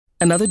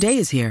Another day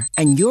is here,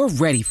 and you're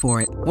ready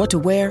for it. What to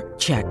wear?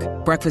 Check.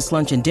 Breakfast,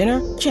 lunch, and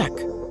dinner? Check.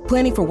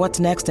 Planning for what's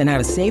next and how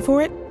to save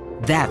for it?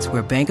 That's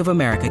where Bank of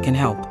America can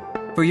help.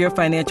 For your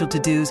financial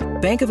to-dos,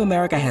 Bank of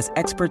America has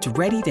experts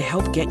ready to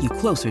help get you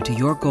closer to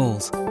your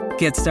goals.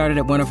 Get started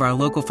at one of our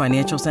local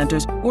financial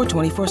centers or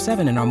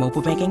 24/7 in our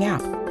mobile banking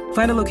app.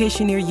 Find a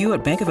location near you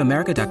at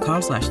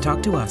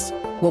bankofamerica.com/talktous.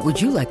 What would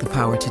you like the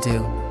power to do?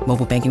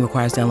 Mobile banking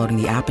requires downloading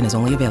the app and is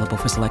only available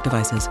for select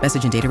devices.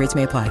 Message and data rates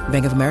may apply.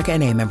 Bank of America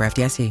N.A., member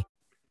FDIC.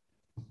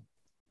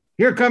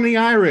 Here come the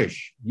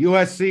Irish.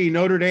 USC,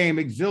 Notre Dame,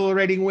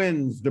 exhilarating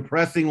wins,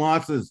 depressing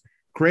losses,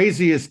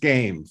 craziest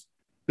games.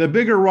 The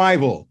bigger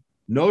rival,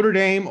 Notre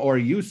Dame or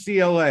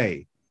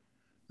UCLA.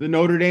 The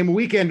Notre Dame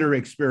Weekender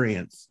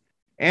experience.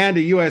 And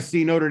a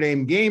USC Notre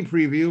Dame game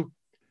preview,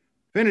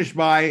 finished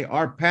by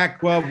our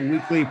Pac-12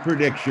 weekly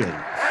predictions.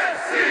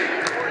 SC,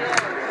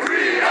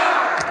 we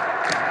are!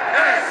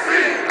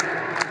 SC,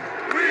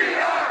 we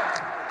are!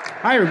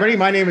 Hi, everybody.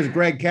 My name is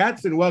Greg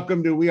Katz, and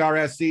welcome to We Are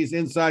SC's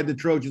Inside the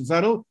Trojans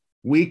Huddle,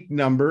 week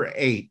number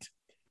 8.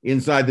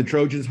 Inside the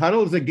Trojans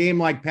Huddle is a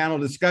game-like panel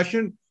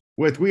discussion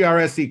with We Are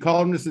SC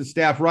columnists and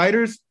staff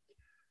writers.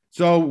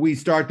 So we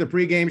start the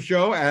pregame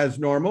show as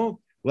normal.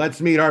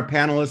 Let's meet our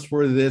panelists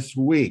for this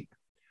week.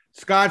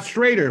 Scott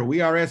Schrader, We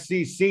Are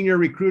SC Senior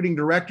Recruiting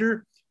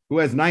Director, who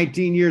has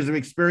 19 years of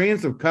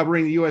experience of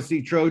covering the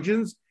USC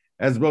Trojans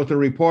as both a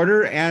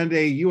reporter and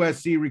a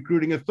USC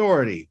recruiting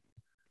authority.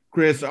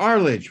 Chris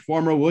Arledge,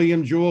 former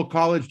William Jewell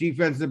College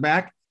defensive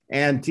back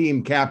and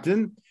team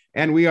captain,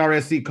 and We Are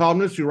SC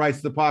columnist who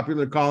writes the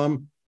popular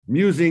column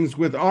Musings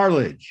with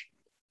Arledge.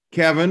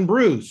 Kevin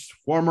Bruce,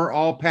 former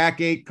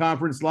All-Pac-8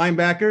 conference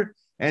linebacker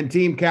and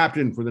team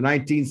captain for the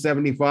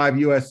 1975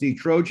 USC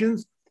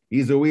Trojans.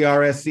 He's a We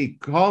Are SC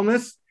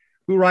columnist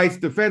who writes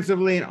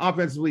defensively and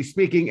offensively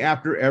speaking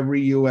after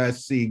every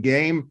USC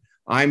game.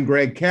 I'm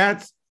Greg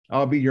Katz.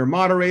 I'll be your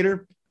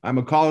moderator. I'm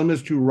a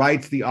columnist who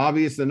writes the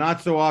obvious, the not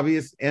so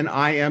obvious, and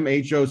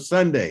IMHO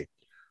Sunday.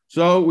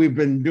 So we've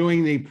been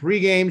doing the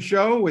pregame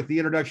show with the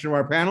introduction of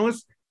our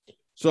panelists.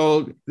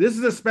 So this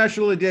is a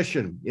special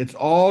edition. It's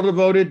all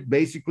devoted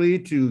basically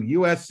to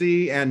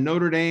USC and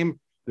Notre Dame,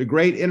 the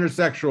great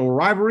intersectional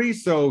rivalry.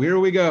 So here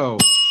we go.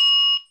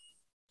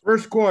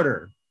 First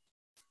quarter.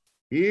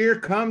 Here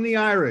come the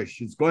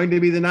Irish. It's going to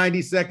be the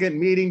 92nd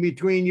meeting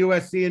between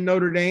USC and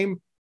Notre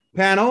Dame.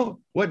 Panel,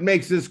 what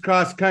makes this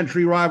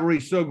cross-country rivalry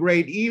so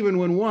great even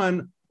when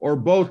one or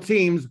both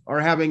teams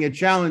are having a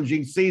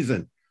challenging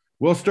season?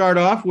 We'll start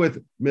off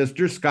with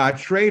Mr. Scott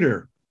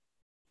Schrader.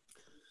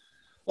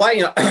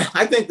 Well,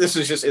 I think this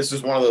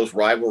is one of those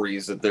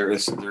rivalries that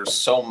there's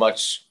so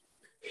much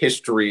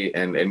history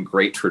and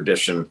great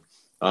tradition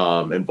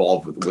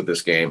involved with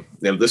this game.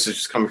 This is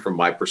just coming from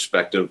my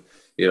perspective.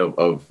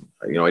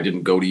 I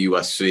didn't go to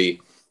USC,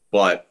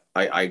 but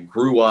I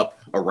grew up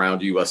around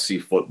USC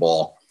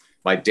football.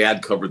 My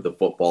dad covered the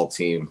football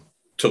team,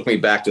 took me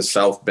back to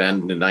South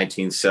Bend in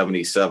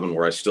 1977,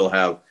 where I still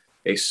have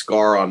a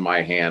scar on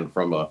my hand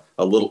from a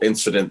little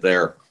incident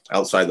there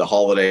outside the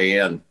Holiday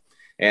Inn.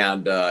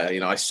 And,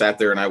 I sat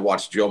there and I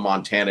watched Joe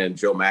Montana and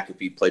Joe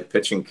McAfee play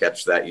pitch and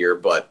catch that year.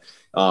 But,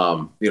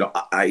 when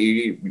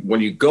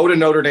you go to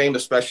Notre Dame,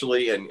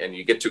 especially, and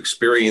you get to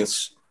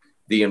experience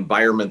the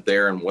environment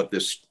there and what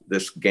this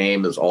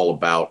game is all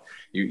about,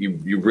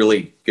 you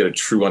really get a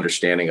true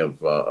understanding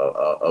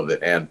of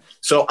it. And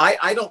so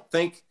I don't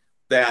think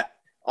that,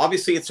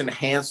 obviously it's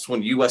enhanced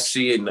when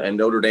USC and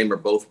Notre Dame are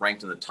both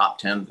ranked in the top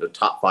 10, the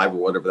top 5 or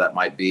whatever that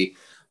might be.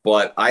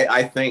 But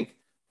I think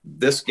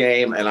this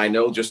game, and I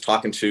know just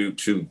talking to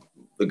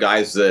the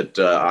guys that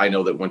I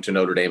know that went to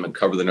Notre Dame and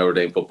cover the Notre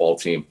Dame football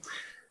team,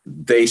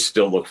 they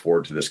still look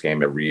forward to this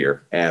game every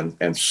year.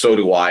 And so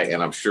do I.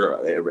 And I'm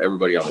sure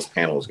everybody on this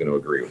panel is going to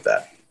agree with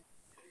that.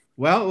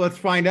 Well, let's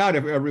find out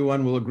if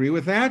everyone will agree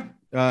with that.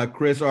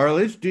 Chris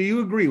Arledge, do you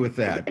agree with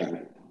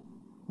that?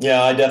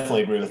 Yeah, I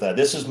definitely agree with that.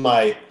 This is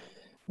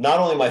not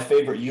only my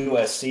favorite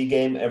USC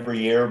game every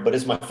year, but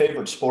it's my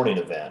favorite sporting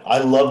event. I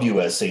love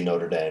USC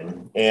Notre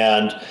Dame.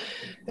 And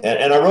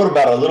I wrote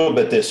about it a little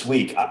bit this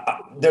week.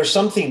 There's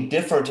something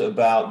different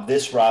about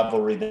this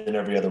rivalry than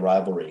every other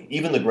rivalry,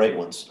 even the great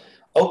ones.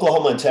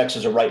 Oklahoma and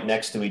Texas are right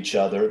next to each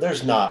other.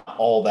 There's not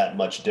all that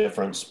much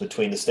difference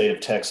between the state of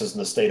Texas and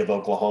the state of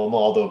Oklahoma,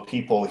 although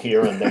people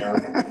here and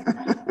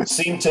there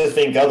seem to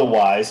think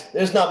otherwise.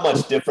 There's not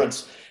much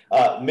difference.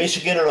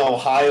 Michigan and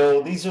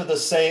Ohio, these are the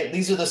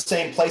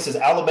same places.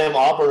 Alabama,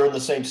 Auburn are in the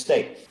same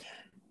state.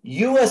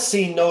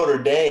 USC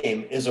Notre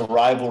Dame is a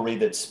rivalry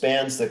that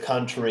spans the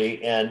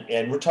country,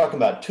 and we're talking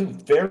about two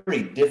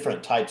very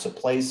different types of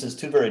places,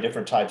 two very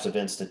different types of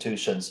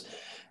institutions.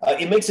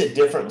 It makes it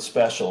different and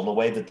special in a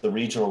way that the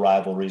regional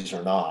rivalries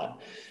are not.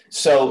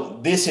 So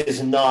this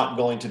is not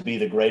going to be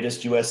the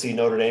greatest USC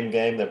Notre Dame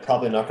game. They're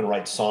probably not going to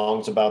write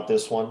songs about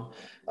this one,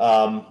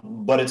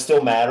 but it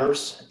still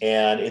matters,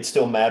 and it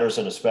still matters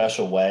in a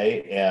special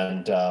way.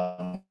 And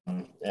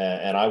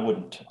I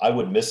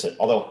wouldn't miss it.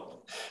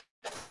 Although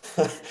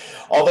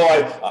Although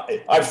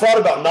I've thought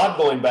about not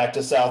going back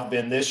to South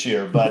Bend this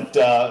year, but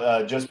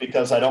just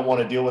because I don't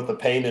want to deal with the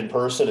pain in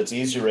person, it's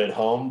easier at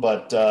home.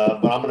 But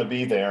I'm going to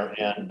be there,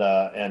 and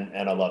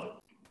I love it.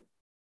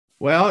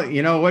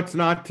 Well, what's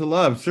not to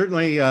love?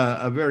 Certainly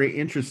a very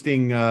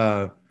interesting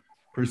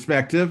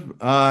perspective.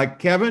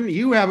 Kevin,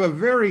 you have a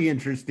very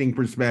interesting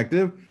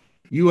perspective.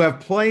 You have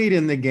played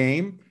in the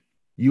game.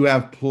 You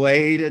have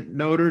played at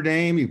Notre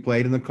Dame. You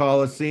played in the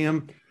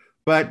Coliseum.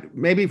 But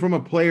maybe from a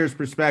player's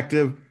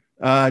perspective,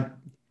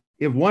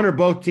 if one or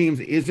both teams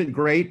isn't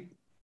great,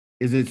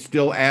 is it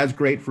still as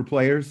great for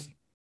players?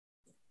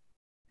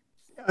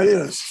 It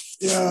is.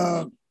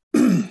 Yeah,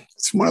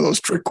 it's one of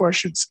those trick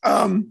questions.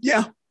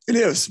 Yeah, it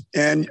is.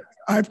 And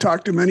I've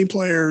talked to many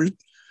players,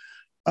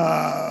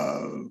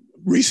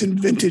 recent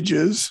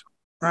vintages,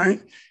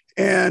 right?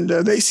 And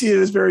they see it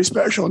as very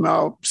special.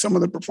 Now, some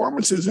of the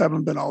performances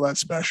haven't been all that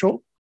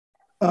special.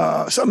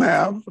 Some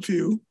have, a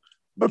few.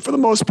 But for the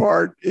most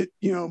part,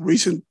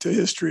 recent to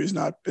history has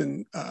not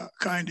been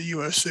kind to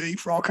USC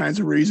for all kinds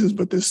of reasons.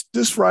 But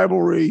this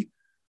rivalry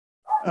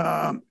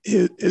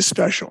is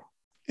special.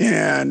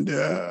 And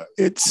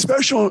it's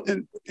special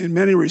in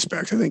many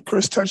respects. I think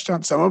Chris touched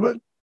on some of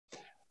it.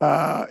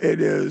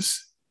 It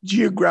is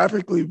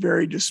geographically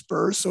very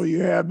dispersed. So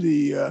you have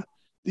the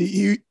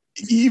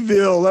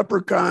evil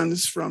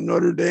leprechauns from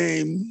Notre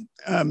Dame,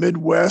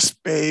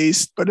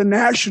 Midwest-based, but a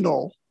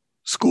national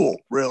school,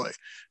 really.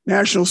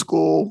 National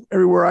school,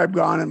 everywhere I've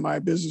gone in my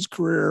business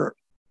career,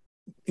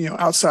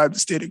 outside the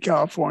state of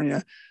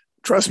California,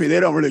 trust me,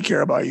 they don't really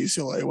care about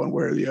UCLA one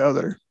way or the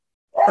other.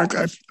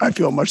 I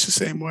feel much the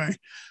same way.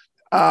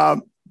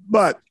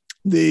 But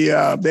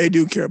they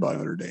do care about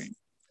Notre Dame.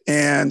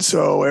 And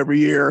so every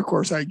year, of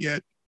course, I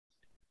get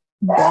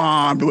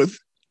bombed with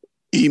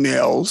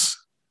emails.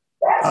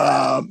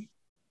 That,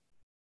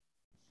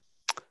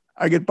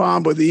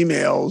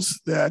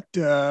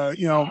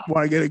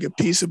 want to get a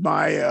piece of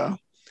my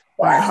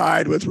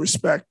hide with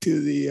respect to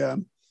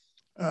the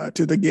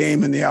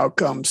game and the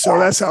outcome. So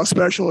that's how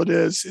special it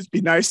is. It'd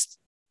be nice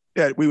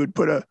that we would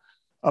put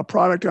a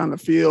product on the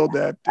field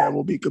that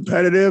will be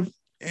competitive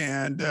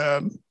and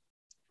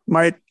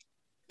might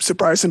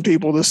surprise some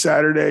people this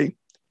Saturday.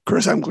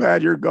 Chris, I'm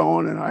glad you're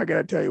going, and I got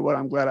to tell you what,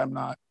 I'm glad I'm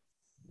not.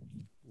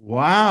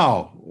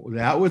 Wow,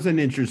 that was an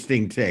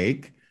interesting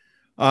take.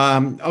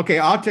 Okay,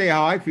 I'll tell you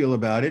how I feel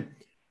about it.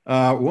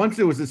 Once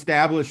it was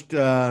established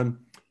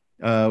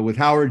with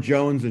Howard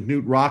Jones and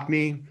Knute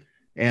Rockne,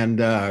 and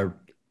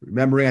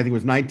remembering, I think it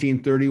was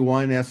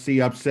 1931,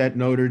 SC upset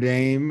Notre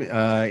Dame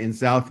in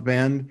South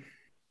Bend.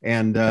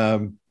 And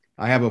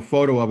I have a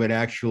photo of it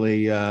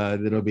actually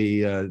that'll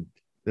be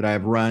that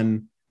I've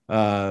run,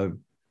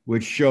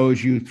 which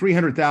shows you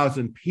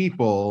 300,000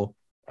 people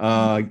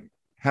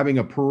having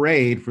a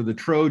parade for the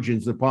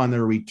Trojans upon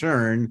their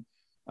return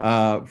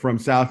from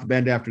South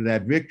Bend after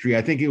that victory.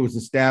 I think it was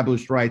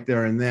established right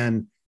there and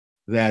then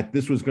that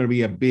this was going to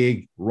be a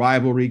big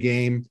rivalry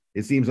game.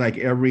 It seems like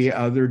every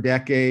other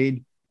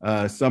decade,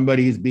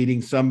 somebody is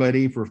beating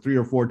somebody for 3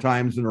 or 4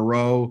 times in a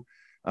row.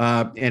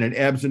 And it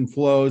ebbs and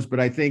flows, but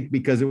I think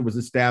because it was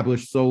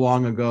established so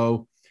long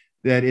ago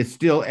that it's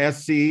still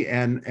SC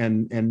and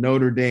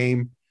Notre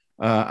Dame.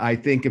 I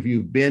think if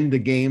you've been to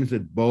games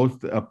at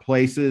both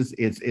places,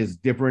 it's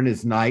different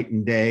as night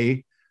and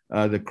day.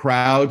 The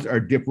crowds are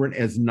different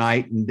as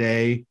night and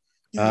day.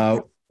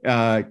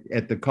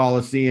 At the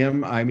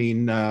Coliseum, I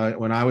mean,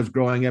 when I was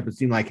growing up, it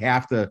seemed like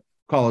half the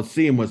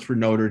Coliseum was for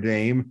Notre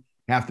Dame,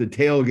 half the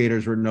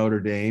tailgaters were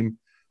Notre Dame.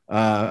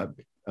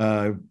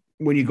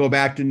 When you go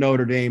back to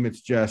Notre Dame,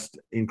 it's just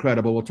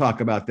incredible. We'll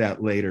talk about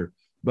that later.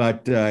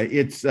 But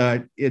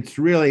it's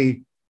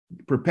really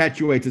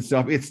perpetuates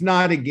itself. It's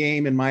not a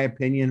game, in my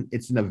opinion.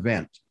 It's an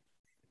event.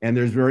 And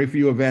there's very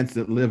few events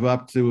that live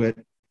up to it.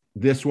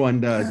 This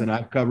one does. And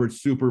I've covered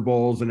Super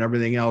Bowls and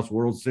everything else,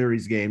 World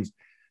Series games.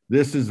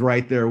 This is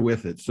right there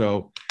with it.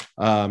 So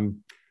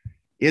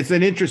it's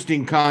an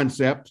interesting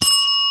concept,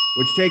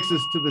 which takes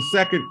us to the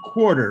second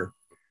quarter.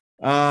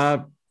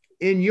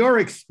 In your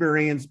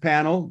experience,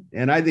 panel,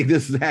 and I think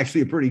this is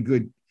actually a pretty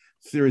good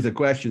series of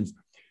questions,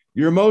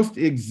 your most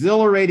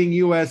exhilarating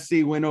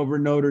USC win over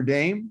Notre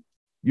Dame,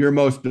 your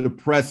most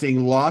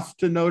depressing loss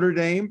to Notre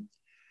Dame,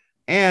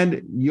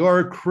 and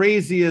your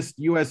craziest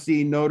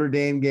USC Notre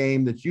Dame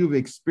game that you've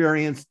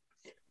experienced.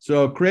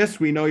 So, Chris,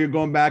 we know you're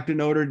going back to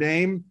Notre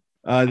Dame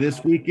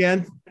this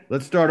weekend.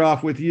 Let's start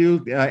off with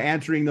you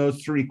answering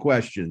those 3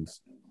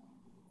 questions.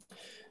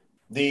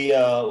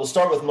 We'll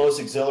start with most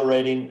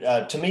exhilarating.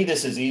 To me,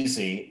 this is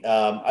easy.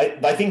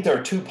 I think there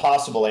are 2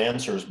 possible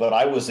answers, but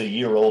I was a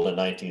year old in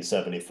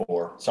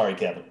 1974. Sorry,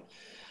 Kevin.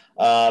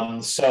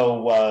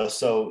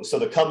 So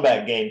the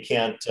comeback game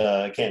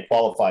can't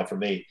qualify for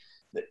me.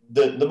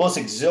 The most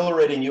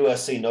exhilarating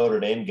USC Notre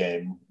Dame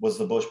game was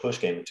the Bush Push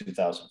game in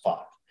 2005.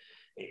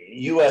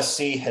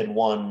 USC had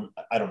won,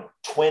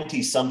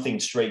 20 something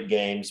straight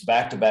games,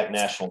 back-to-back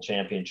national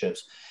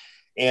championships.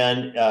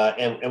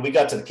 And we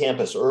got to the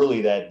campus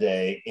early that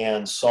day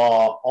and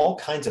saw all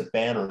kinds of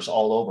banners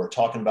all over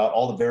talking about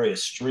all the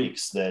various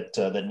streaks that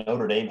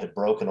Notre Dame had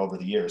broken over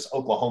the years.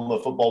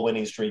 Oklahoma football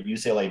winning streak,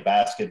 UCLA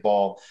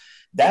basketball.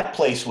 That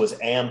place was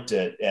amped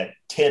at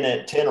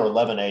 10 or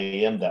 11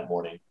 a.m. that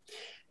morning.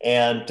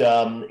 And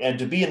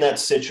to be in that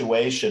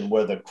situation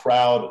where the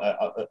crowd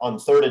on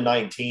 3rd and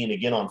 19,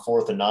 again on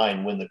 4th and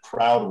 9, when the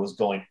crowd was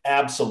going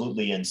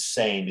absolutely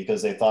insane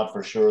because they thought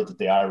for sure that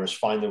the Irish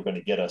finally were going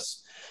to get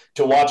us,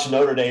 to watch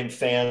Notre Dame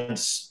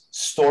fans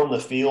storm the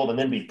field and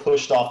then be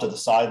pushed off to the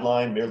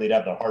sideline, merely to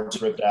have their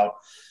hearts ripped out.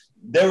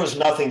 There was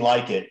nothing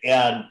like it.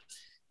 And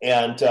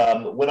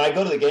when I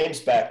go to the games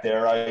back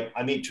there,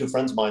 I meet two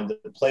friends of mine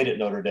that played at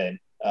Notre Dame.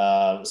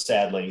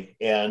 Sadly.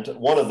 And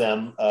one of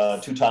them,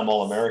 two-time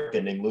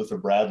All-American named Luther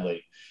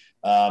Bradley,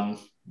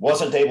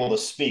 wasn't able to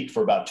speak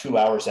for about 2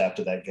 hours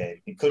after that game.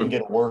 He couldn't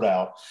get a word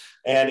out.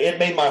 And it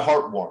made my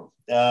heart warm.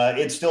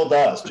 It still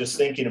does, just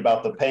thinking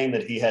about the pain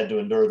that he had to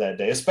endure that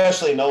day,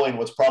 especially knowing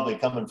what's probably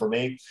coming for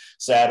me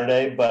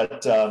Saturday.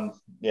 But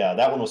yeah,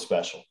 that one was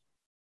special.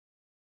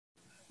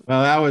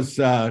 Well, that was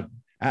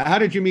how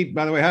did you meet,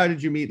 by the way, how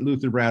did you meet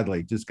Luther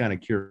Bradley? Just kind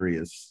of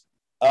curious.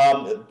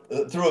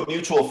 Through a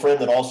mutual friend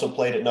that also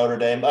played at Notre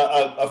Dame.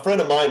 A friend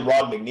of mine,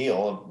 Rod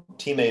McNeil, a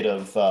teammate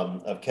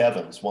of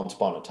Kevin's once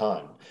upon a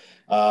time,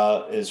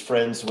 is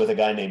friends with a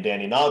guy named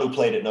Danny Nod who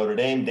played at Notre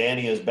Dame.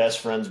 Danny is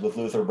best friends with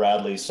Luther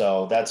Bradley,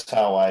 so that's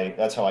how I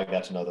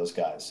got to know those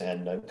guys,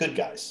 and good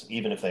guys,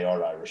 even if they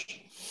are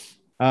Irish.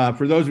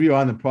 For those of you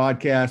on the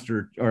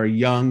podcast or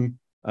young,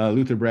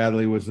 Luther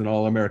Bradley was an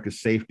All-America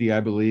safety,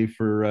 I believe,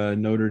 for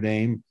Notre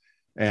Dame,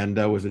 and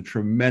was a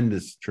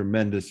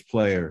tremendous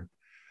player.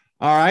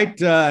 All right,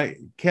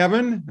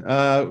 Kevin,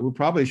 we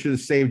probably should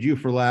have saved you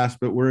for last,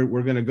 but we're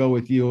going to go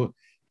with you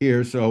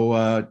here.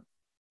 So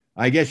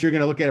I guess you're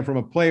going to look at it from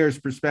a player's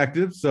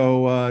perspective.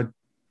 So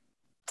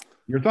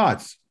your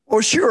thoughts? Oh,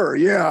 sure.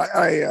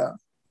 Yeah.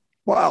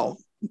 Wow.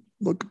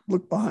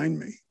 Look behind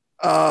me.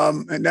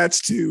 And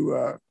that's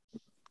to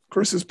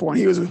Chris's point.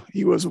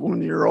 He was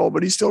 1 year old,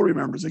 but he still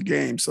remembers the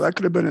game. So that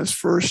could have been his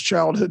first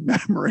childhood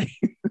memory.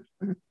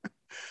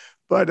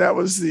 But that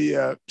was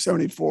the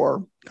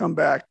 74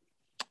 comeback.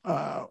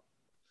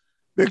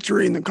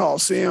 Victory in the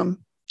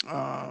Coliseum,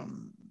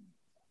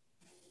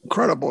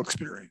 incredible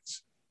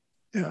experience.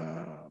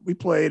 We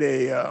played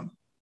a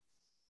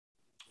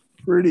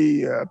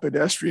pretty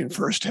pedestrian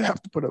first half,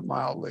 to put it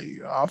mildly.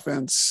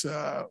 Offense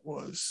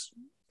was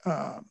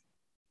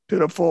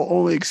pitiful,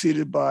 only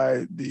exceeded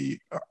by the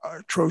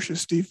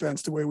atrocious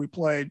defense the way we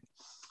played.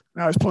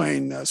 And I was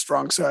playing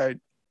strong side,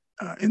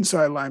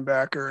 inside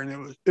linebacker,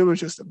 and it was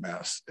just a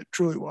mess. It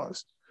truly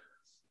was.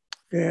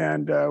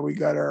 And we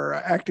got our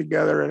act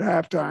together at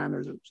halftime.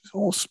 There's a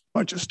whole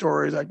bunch of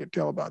stories I could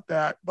tell about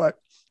that. But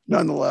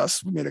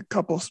nonetheless, we made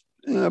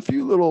a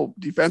few little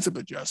defensive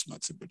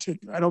adjustments in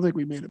particular. I don't think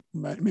we made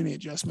many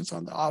adjustments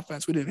on the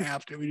offense. We didn't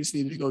have to. We just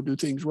needed to go do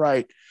things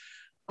right.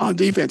 On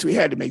defense, we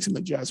had to make some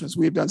adjustments.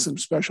 We've done some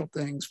special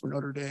things for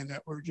Notre Dame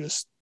that were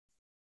just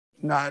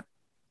not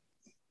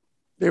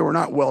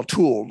well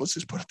tooled. Let's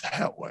just put it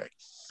that way.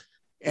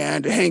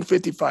 And to hang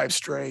 55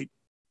 straight,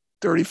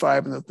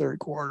 35 in the third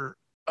quarter,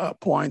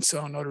 points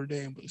on Notre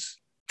Dame was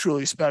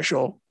truly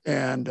special,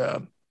 and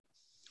to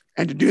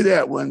do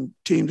that when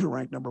teams were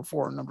ranked number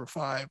 4 and number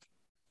 5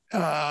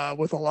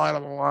 with a lot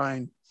on the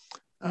line,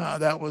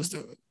 that was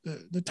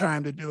the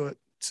time to do it.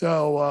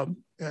 So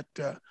it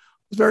was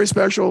very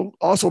special,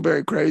 also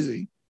very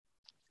crazy,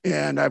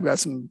 and I've got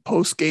some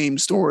post-game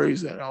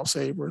stories that I'll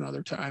save for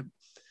another time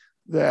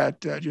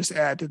that just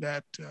add to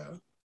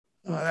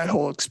that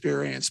whole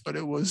experience. But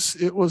it was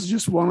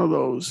just one of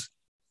those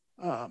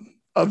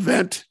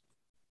events.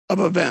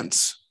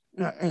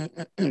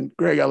 And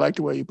Greg, I like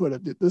the way you put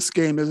it. This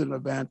game is an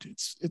event.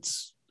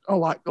 It's a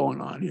lot going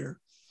on here.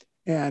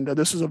 And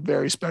this was a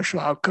very special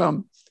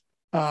outcome.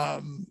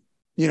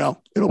 It'll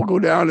go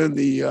down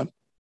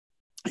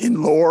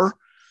in lore,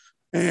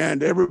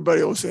 and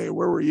everybody will say,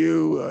 where were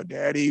you,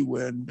 Daddy,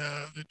 when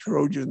the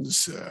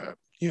Trojans,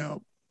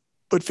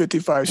 put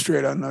 55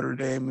 straight on Notre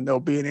Dame? And there'll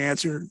be an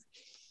answer.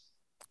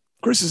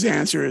 Chris's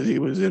answer is he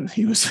was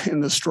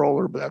in the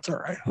stroller, but that's all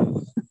right.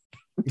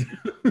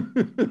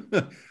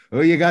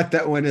 Well, you got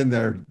that one in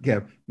there,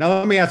 Kev. Now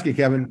let me ask you,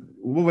 Kevin,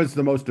 what was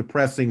the most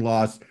depressing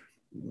loss?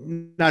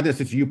 Not just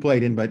that you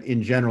played in, but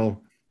in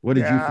general, what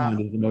did you find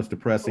as the most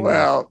depressing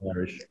loss?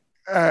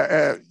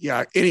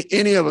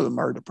 Any of them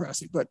are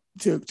depressing, but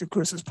to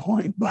Chris's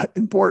point, but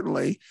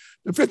importantly,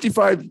 the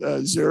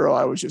 55-0,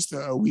 I was just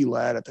a wee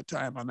lad at the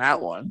time on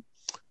that one.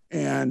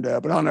 And,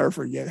 but I'll never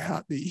forget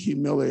how the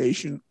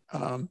humiliation.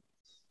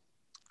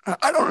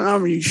 I don't know,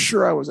 I'm really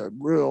sure I was a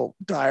real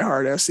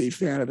diehard SC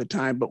fan at the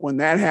time, but when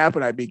that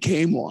happened, I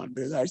became one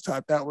because I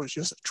thought that was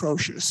just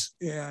atrocious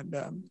and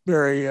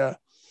very, a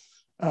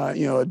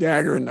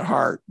dagger in the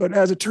heart. But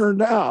as it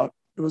turned out,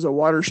 it was a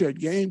watershed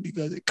game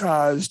because it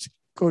caused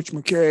Coach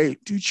McKay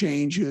to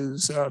change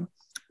his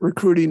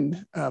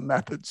recruiting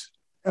methods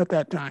at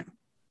that time.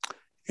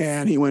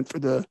 And he went for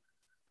the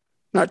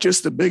not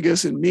just the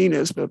biggest and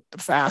meanest, but the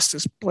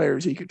fastest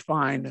players he could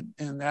find.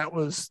 And that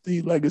was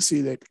the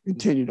legacy that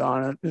continued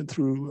on and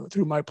through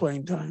my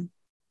playing time.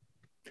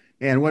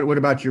 And what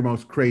about your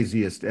most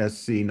craziest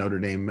SC Notre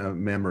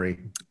Dame memory?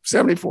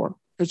 74.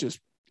 It just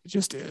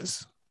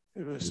is.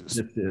 It was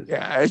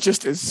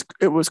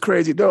it was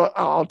crazy. Though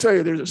I'll tell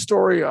you, there's a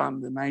story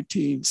on the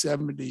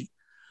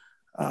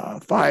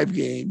 1975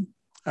 game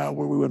where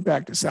we went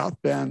back to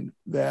South Bend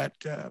that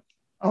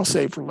I'll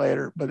save for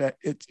later, but that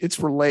it's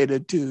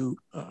related to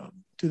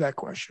that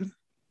question.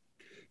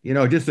 You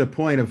know, just a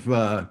point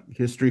of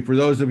history for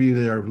those of you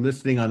that are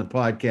listening on the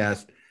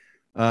podcast.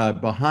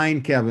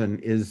 Behind Kevin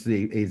is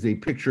a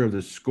picture of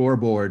the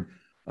scoreboard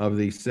of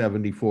the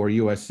 74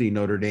 USC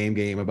Notre Dame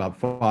game, about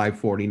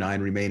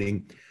 5:49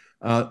 remaining.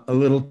 A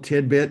little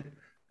tidbit,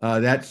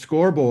 that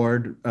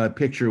scoreboard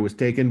picture was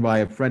taken by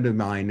a friend of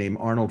mine named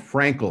Arnold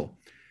Frankel.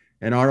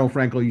 And Arnold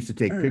Frankel used to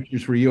take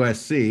pictures for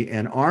USC.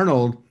 And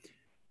Arnold,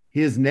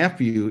 his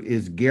nephew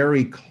is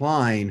Gary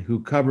Klein,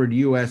 who covered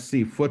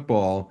USC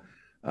football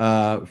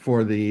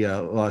for the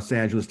Los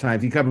Angeles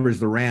Times. He covers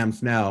the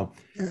Rams now.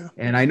 Yeah.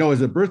 And I know as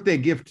a birthday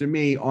gift to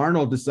me,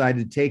 Arnold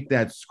decided to take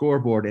that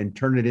scoreboard and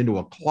turn it into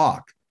a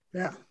clock.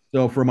 Yeah.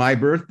 So for my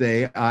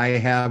birthday, I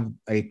have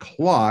a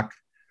clock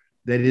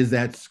that is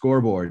that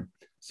scoreboard.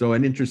 So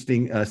an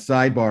interesting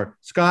sidebar.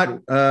 Scott,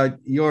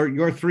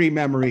 your three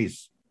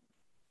memories.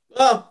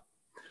 Yeah,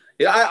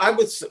 I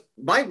would.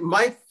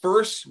 My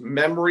first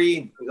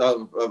memory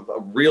of a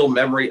real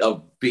memory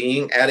of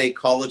being at a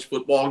college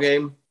football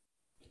game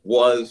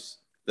was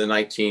the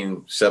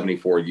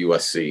 1974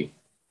 USC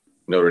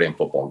Notre Dame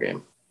football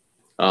game.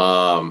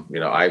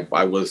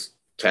 I was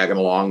tagging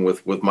along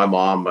with my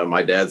mom.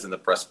 My dad's in the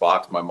press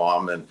box. My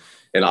mom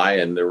and I,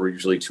 and there were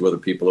usually two other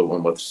people that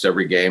went with us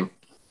every game.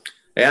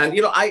 And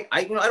I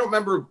don't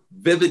remember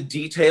vivid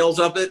details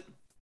of it,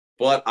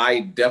 but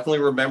I definitely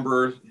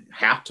remember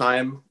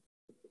halftime.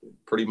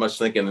 Pretty much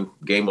thinking the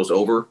game was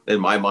over in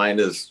my mind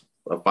as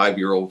a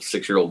 5-year-old,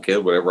 6-year-old kid,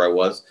 whatever I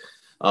was.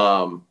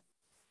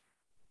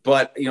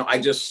 But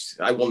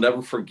I will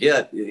never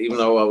forget, even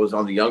though I was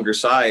on the younger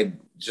side,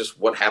 just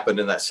what happened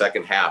in that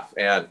second half.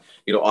 And,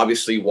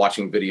 obviously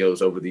watching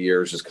videos over the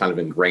years just kind of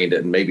ingrained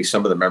it. And maybe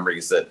some of the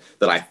memories that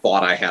I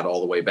thought I had all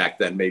the way back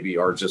then, maybe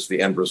are just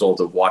the end result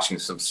of watching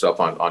some stuff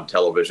on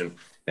television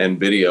and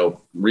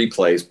video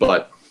replays.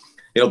 But,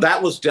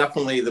 that was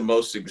definitely the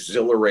most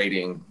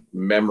exhilarating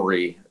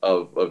memory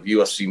of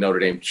USC Notre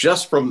Dame,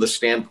 just from the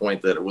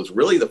standpoint that it was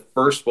really the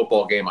first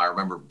football game I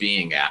remember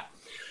being at.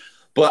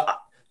 But,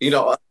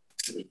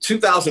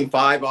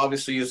 2005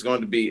 obviously is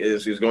going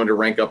to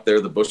rank up there,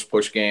 the Bush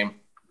push game.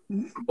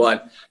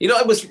 But,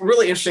 it was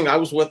really interesting. I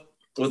was with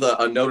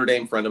a Notre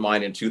Dame friend of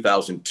mine in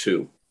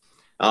 2002.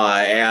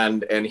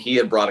 And he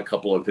had brought a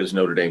couple of his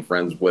Notre Dame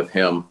friends with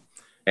him.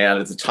 And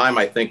at the time,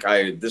 I think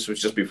this was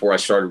just before I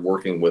started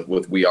working with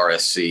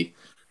WeAreSC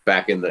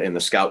back in the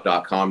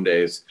scout.com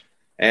days.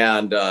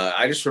 And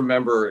I just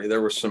remember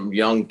there were some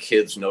young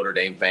kids, Notre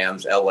Dame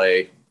fans,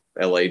 LA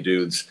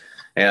dudes,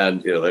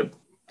 and they're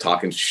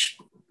talking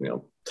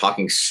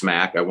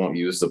smack. I won't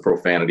use the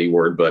profanity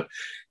word, but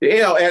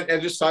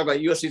and just talking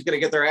about USC's going to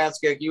get their ass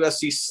kicked.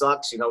 USC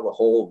sucks. The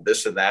whole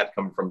this and that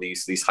coming from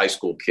these high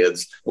school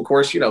kids. Of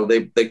course,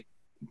 they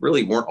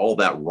really weren't all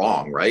that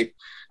wrong, right?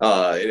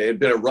 It had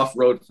been a rough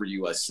road for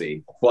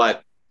USC,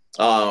 but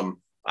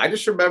I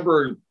just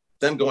remember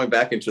them going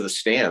back into the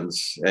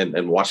stands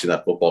and watching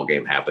that football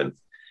game happen.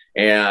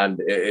 And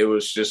it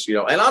was just,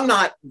 and I'm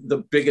not the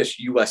biggest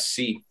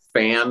USC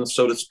fan,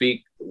 so to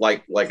speak,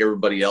 like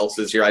everybody else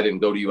is here. I didn't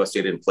go to USC.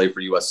 I didn't play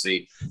for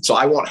USC. So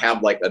I won't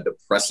have like a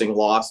depressing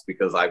loss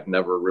because I've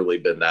never really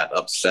been that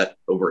upset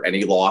over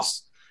any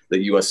loss that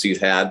USC's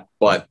had.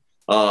 But,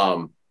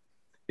 that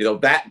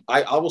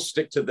I will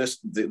stick to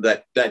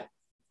that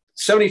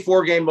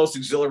 74 game most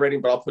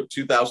exhilarating, but I'll put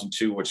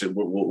 2002, which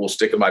will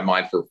stick in my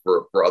mind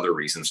for other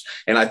reasons.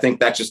 And I think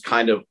that just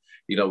kind of,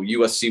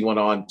 USC went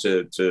on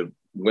to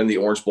win the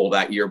Orange Bowl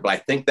that year. But I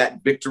think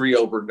that victory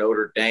over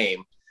Notre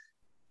Dame,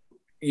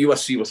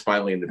 USC was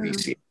finally in the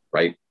BC,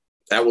 right?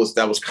 That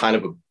was kind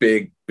of a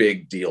big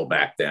deal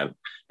back then.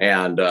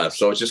 And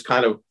so it just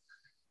kind of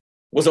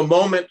was a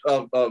moment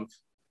of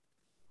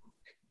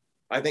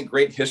I think,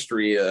 great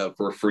history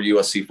for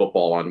USC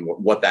football on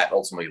what that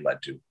ultimately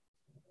led to.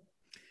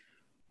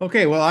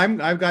 Okay, well,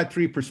 I've got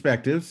three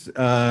perspectives.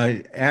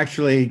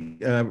 Actually,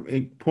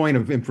 a point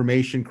of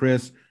information,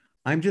 Chris,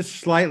 I'm just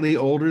slightly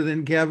older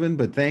than Kevin,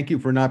 but thank you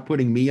for not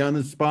putting me on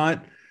the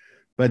spot.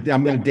 But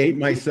I'm going to date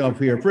myself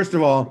here. First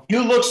of all,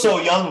 you look so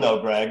young,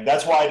 though, Greg.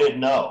 That's why I didn't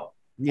know.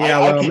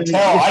 Yeah,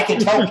 I can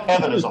tell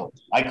Kevin is old.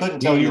 I couldn't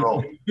tell you're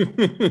old.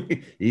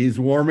 He's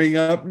warming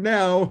up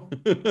now.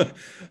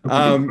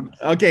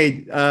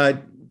 Okay,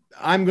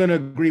 I'm going to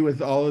agree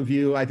with all of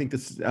you. I think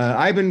this.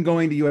 I've been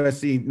going to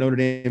USC Notre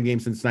Dame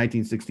games since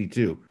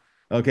 1962.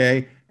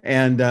 Okay,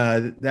 and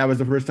that was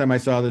the first time I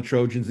saw the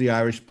Trojans, the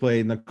Irish, play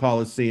in the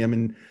Coliseum,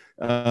 and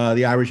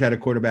the Irish had a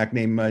quarterback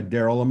named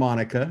Daryl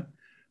LaMonica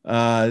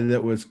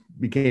that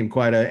became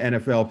quite an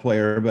NFL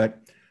player. But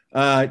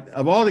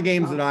Of all the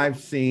games that I've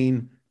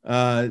seen,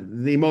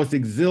 the most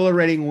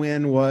exhilarating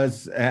win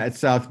was at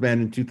South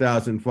Bend in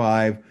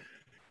 2005.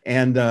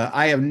 And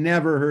I have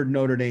never heard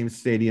Notre Dame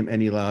Stadium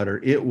any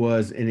louder. It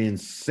was an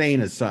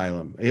insane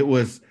asylum. It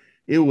was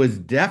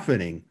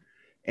deafening.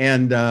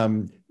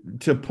 And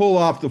to pull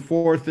off the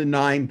 4th and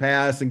 9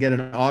 pass and get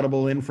an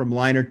audible in from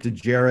Leinart to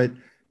Jarrett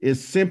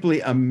is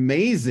simply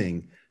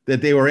amazing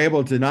that they were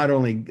able to not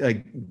only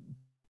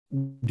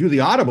do the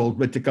audible,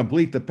 but to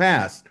complete the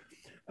pass.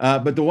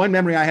 But the one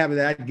memory I have of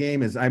that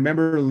game is I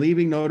remember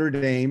leaving Notre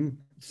Dame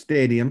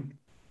Stadium,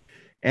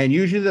 and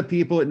usually the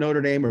people at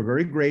Notre Dame are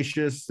very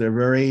gracious. They're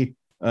very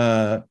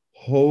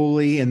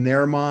holy in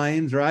their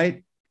minds,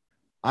 right?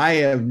 I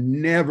have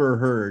never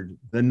heard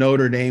the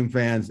Notre Dame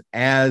fans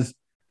as,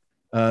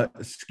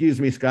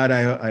 excuse me, Scott,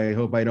 I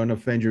hope I don't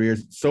offend your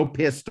ears, so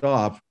pissed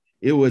off.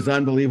 It was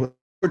unbelievable.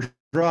 We're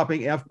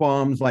dropping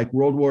F-bombs like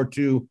World War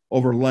II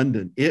over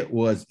London. It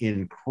was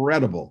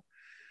incredible.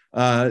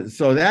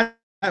 So that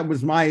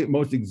was my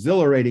most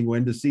exhilarating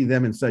win, to see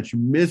them in such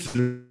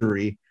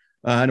misery.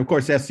 And of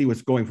course, SC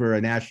was going for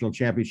a national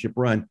championship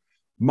run.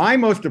 My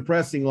most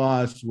depressing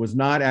loss was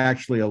not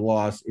actually a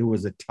loss. It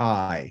was a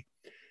tie.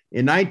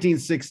 In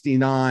 68,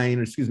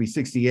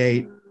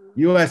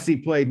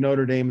 USC played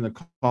Notre Dame in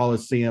the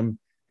Coliseum,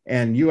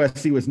 and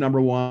USC was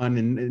number 1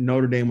 and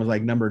Notre Dame was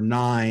like number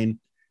 9.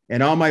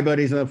 And all my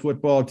buddies on the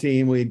football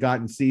team, we had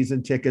gotten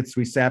season tickets.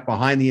 We sat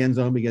behind the end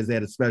zone because they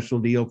had a special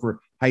deal for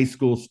high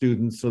school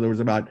students. So there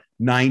was about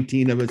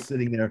 19 of us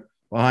sitting there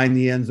behind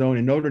the end zone.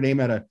 And Notre Dame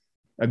had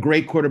a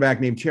great quarterback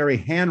named Terry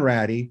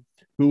Hanratty,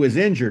 who was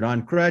injured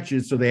on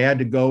crutches. So they had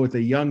to go with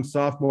a young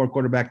sophomore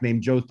quarterback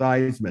named Joe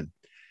Theismann.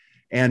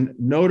 And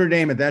Notre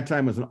Dame at that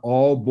time was an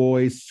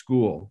all-boys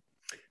school.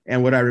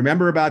 And what I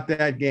remember about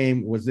that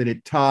game was that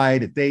it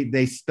tied.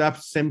 They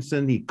stuffed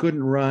Simpson. He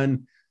couldn't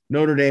run.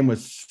 Notre Dame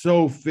was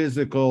so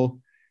physical.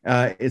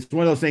 It's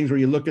one of those things where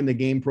you look in the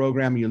game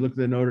program and you look at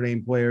the Notre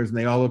Dame players, and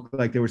they all look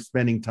like they were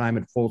spending time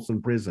at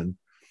Folsom Prison.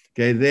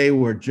 Okay, they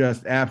were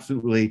just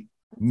absolutely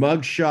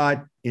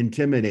mugshot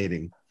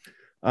intimidating.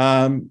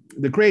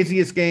 The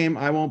craziest game,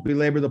 I won't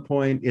belabor the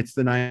point, it's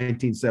the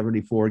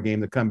 1974 game,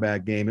 the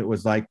comeback game. It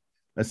was like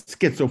a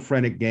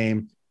schizophrenic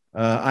game.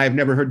 I've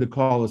never heard the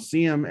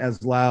Coliseum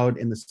as loud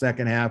in the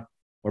second half,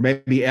 or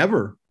maybe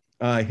ever,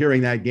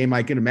 hearing that game.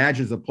 I can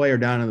imagine as a player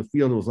down on the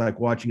field, it was like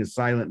watching a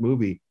silent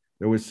movie.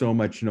 There was so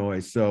much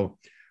noise. So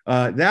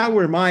that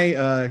were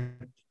my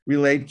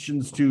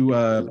relations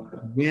to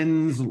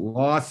wins,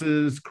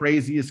 losses,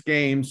 craziest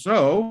games.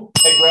 So,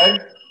 hey,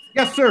 Greg.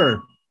 Yes,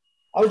 sir.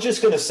 I was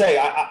just going to say,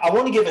 I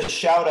want to give a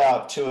shout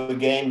out to a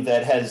game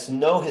that has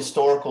no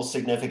historical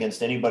significance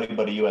to anybody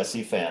but a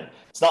USC fan.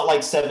 It's not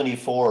like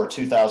 74 or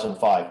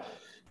 2005,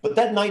 but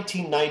that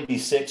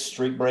 1996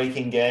 streak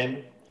breaking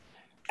game,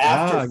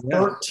 after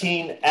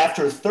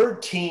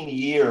 13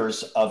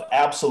 years of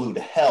absolute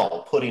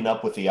hell putting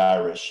up with the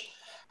Irish,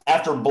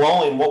 after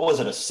blowing, what was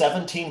it, a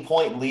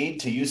 17-point lead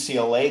to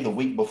UCLA the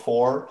week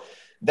before,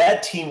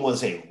 that team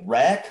was a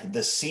wreck.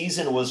 The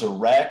season was a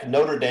wreck.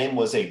 Notre Dame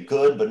was a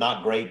good but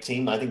not great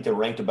team. I think they're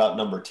ranked about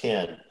number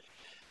 10.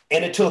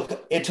 And it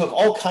took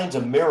all kinds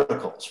of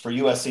miracles for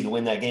USC to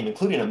win that game,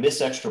 including a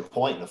missed extra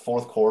point in the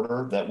fourth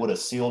quarter that would have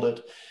sealed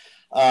it.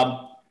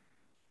 Other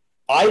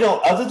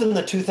than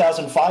the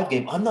 2005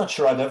 game, I'm not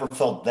sure I've ever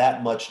felt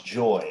that much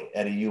joy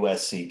at a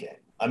USC game.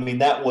 I mean,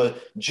 that was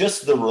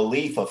just the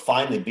relief of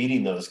finally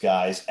beating those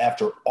guys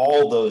after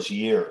all those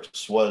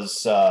years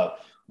was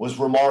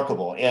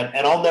remarkable.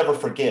 And I'll never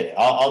forget it.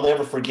 I'll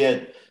never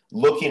forget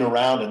looking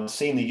around and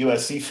seeing the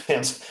USC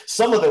fans,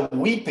 some of them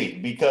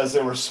weeping because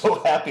they were so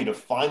happy to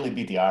finally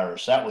beat the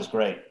Irish. That was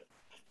great.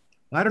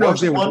 I don't know if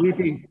they were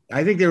weeping.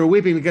 I think they were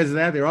weeping because of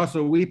that. They're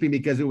also weeping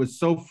because it was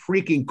so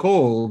freaking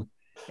cold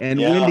and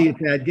windy at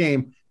that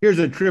game. Here's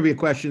a trivia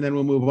question, then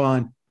we'll move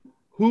on.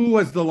 Who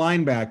was the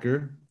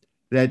linebacker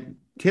that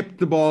tipped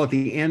the ball at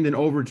the end in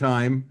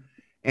overtime,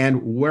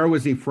 and where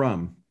was he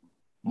from?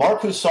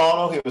 Mark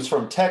Cusano. He was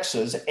from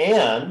Texas,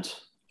 and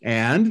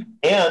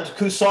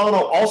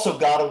Cusano also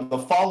got him the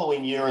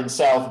following year in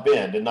South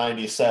Bend in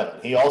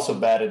 '97. He also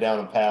batted down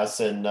a pass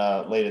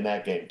late in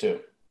that game too.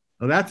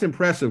 Well, that's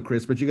impressive,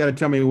 Chris, but you got to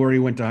tell me where he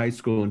went to high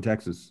school in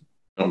Texas.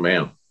 Oh,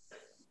 man.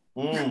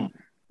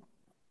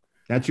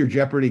 That's your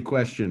Jeopardy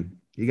question.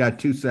 You got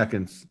 2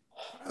 seconds.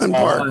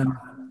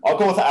 I'll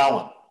go with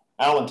Allen.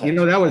 Texas. You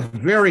know, that was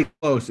very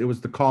close. It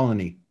was the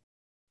Colony.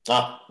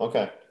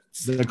 Okay.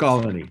 The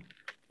Colony.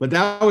 But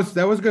that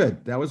was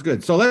good. That was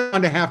good. So let's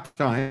on to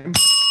halftime.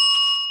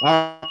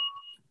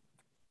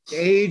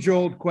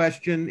 Age-old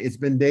question. It's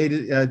been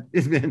dated.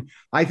 It's been,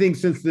 I think,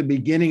 since the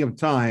beginning of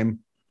time.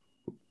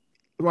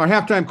 Our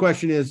halftime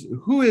question is,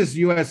 who is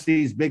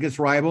USC's biggest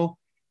rival?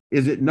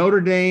 Is it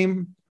Notre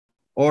Dame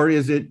or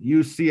is it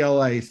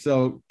UCLA?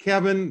 So,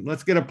 Kevin,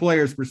 let's get a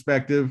player's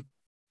perspective.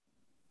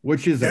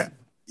 Which is it?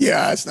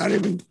 Yeah, it's not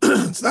even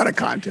it's not a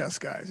contest,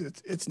 guys.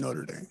 It's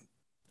Notre Dame.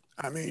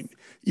 I mean,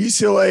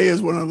 UCLA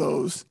is one of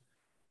those.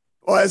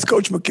 Well, as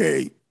Coach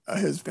McKay,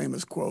 his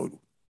famous quote,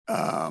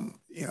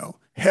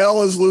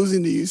 hell is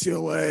losing to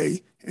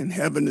UCLA and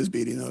heaven is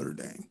beating Notre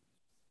Dame.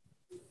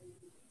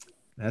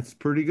 That's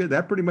pretty good.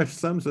 That pretty much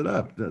sums it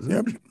up, doesn't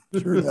it?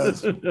 Yep, sure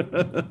does.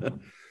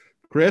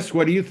 Chris,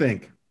 what do you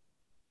think?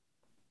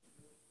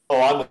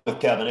 Oh, I'm with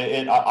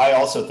Kevin. I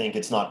also think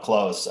it's not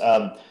close.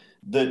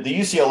 The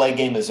UCLA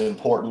game is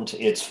important.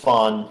 It's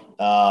fun,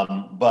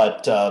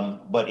 but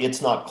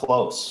it's not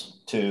close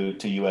to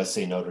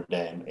USC Notre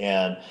Dame.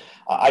 And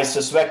I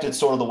suspect it's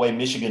sort of the way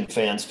Michigan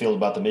fans feel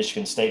about the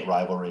Michigan State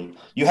rivalry.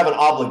 You have an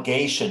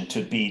obligation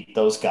to beat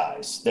those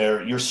guys.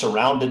 You're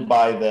surrounded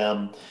by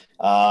them.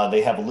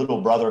 They have a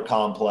little brother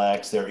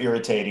complex. They're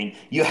irritating.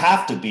 You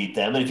have to beat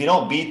them. And if you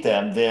don't beat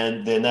them,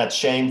 then that's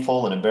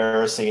shameful and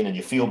embarrassing, and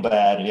you feel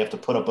bad, and you have to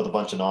put up with a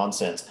bunch of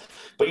nonsense.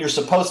 But you're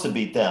supposed to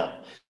beat them.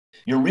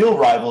 Your real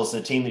rival is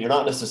the team that you're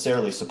not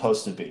necessarily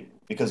supposed to beat,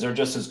 because they're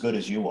just as good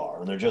as you are,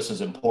 and they're just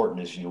as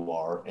important as you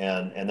are.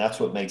 And that's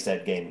what makes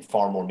that game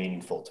far more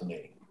meaningful to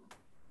me.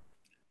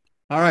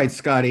 All right,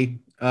 Scotty,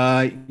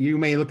 you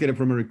may look at it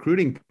from a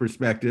recruiting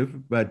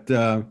perspective, but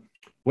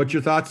what's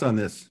your thoughts on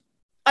this?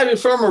 I mean,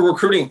 from a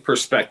recruiting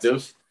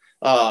perspective,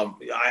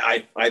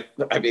 I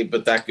mean,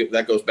 but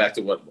that goes back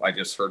to what I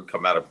just heard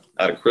come out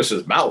of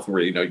Chris's mouth,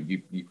 where you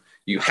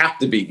have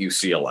to beat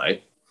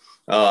UCLA,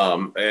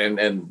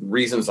 and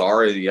reasons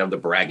are you have the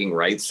bragging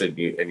rights, and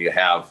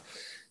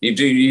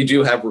you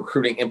do have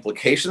recruiting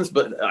implications.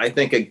 But I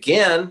think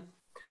again,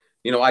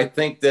 I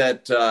think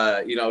that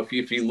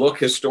if you look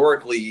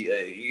historically,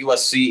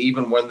 USC,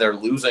 even when they're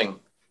losing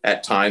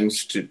at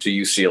times to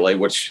UCLA,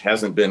 which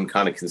hasn't been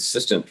kind of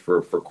consistent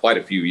for quite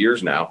a few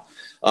years now.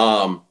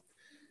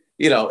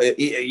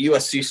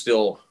 USC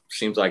still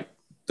seems like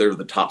they're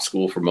the top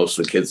school for most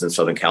of the kids in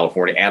Southern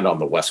California and on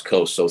the West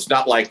Coast. So it's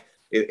not like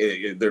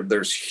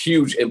there's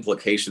huge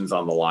implications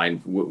on the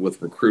line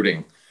with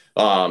recruiting.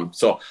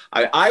 So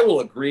I will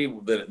agree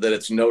that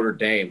it's Notre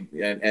Dame.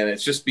 And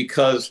it's just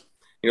because,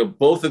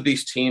 both of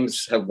these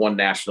teams have won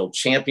national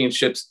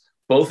championships.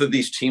 Both of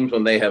these teams,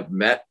 when they have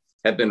met,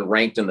 have been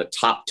ranked in the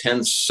top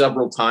 10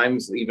 several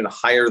times, even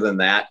higher than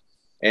that.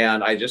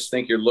 And I just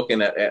think you're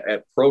looking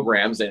at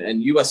programs,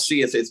 and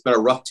USC, it's been a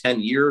rough 10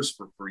 years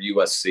for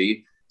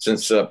USC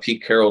since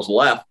Pete Carroll's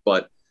left.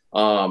 But,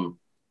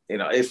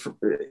 if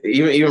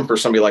even for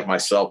somebody like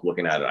myself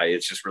looking at it,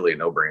 it's just really a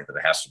no-brainer that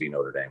it has to be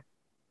Notre Dame.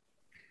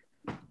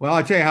 Well,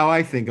 I'll tell you how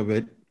I think of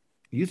it.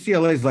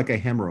 UCLA is like a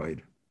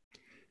hemorrhoid.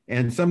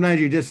 And sometimes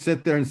you just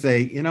sit there and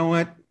say, you know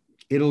what,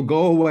 it'll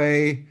go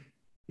away.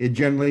 It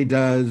generally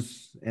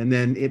does. And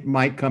then it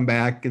might come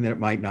back, and then it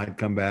might not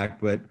come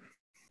back. But,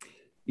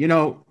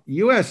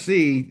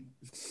 USC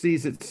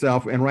sees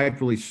itself, and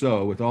rightfully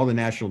so, with all the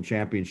national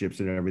championships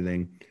and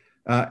everything,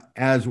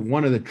 as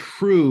one of the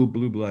true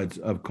blue bloods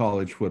of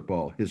college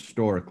football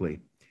historically.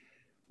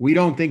 We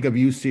don't think of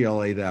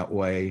UCLA that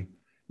way.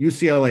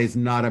 UCLA is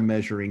not a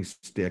measuring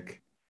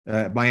stick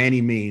by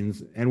any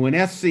means. And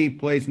when SC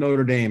plays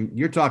Notre Dame,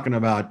 you're talking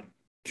about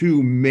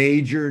two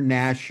major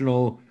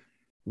national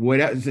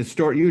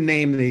you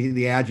name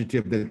the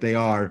adjective that they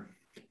are.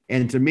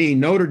 And to me,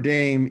 Notre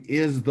Dame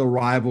is the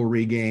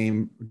rivalry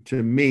game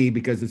to me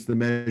because it's the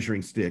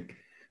measuring stick.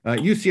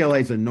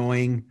 UCLA is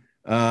annoying.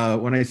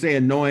 When I say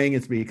annoying,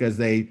 it's because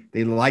they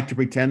like to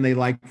pretend they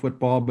like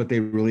football, but they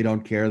really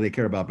don't care. They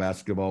care about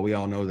basketball. We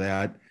all know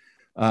that.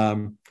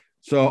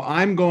 So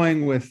I'm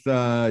going with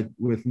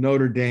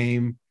Notre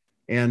Dame.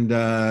 And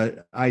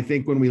I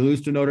think when we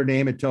lose to Notre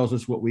Dame, it tells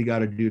us what we got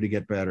to do to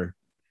get better.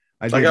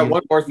 I got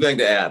one more thing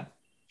to add.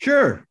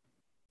 Sure.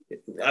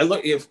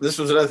 If this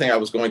was another thing I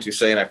was going to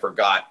say and I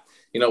forgot,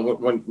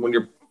 when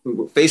you're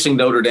facing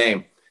Notre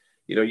Dame,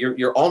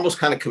 you're almost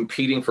kind of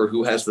competing for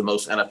who has the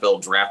most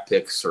NFL draft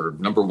picks or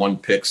number one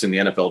picks in the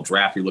NFL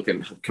draft. You're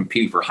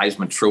competing for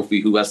Heisman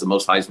Trophy, who has the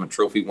most Heisman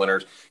Trophy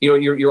winners.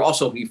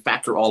 You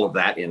factor all of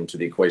that into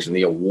the equation,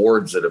 the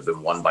awards that have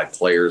been won by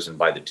players and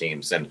by the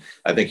teams. And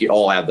I think you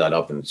all add that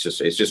up, and it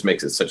just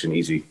makes it such an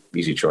easy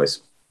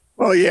choice.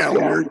 Well, yeah,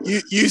 when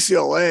you're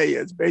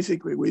UCLA, it's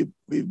basically we've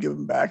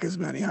given back as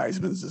many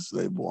Heismans as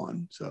they've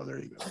won. So there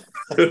you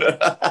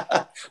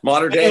go.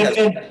 Modern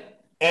day.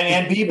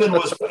 And Beeben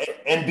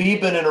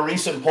in a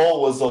recent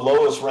poll was the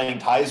lowest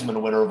ranked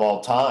Heisman winner of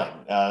all time.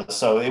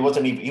 So he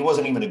wasn't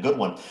even a good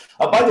one.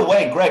 By the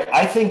way, Greg,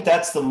 I think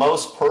that's the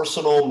most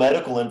personal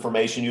medical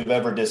information you've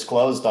ever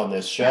disclosed on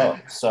this show.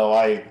 So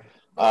I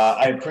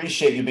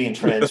appreciate you being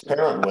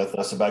transparent with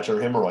us about your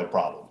hemorrhoid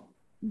problem.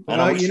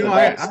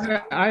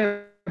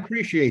 I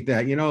appreciate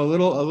that. A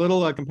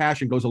little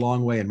compassion goes a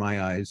long way in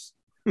my eyes.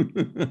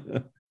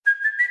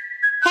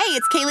 Hey,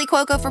 it's Kaylee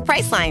Cuoco for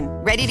Priceline.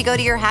 Ready to go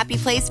to your happy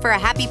place for a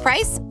happy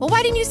price? Well,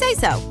 why didn't you say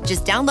so?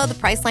 Just download the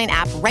Priceline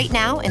app right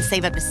now and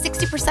save up to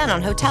 60%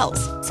 on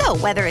hotels. So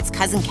whether it's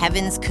Cousin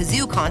Kevin's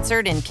Kazoo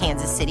Concert in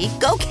Kansas City,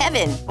 go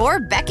Kevin, or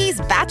Becky's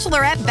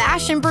Bachelorette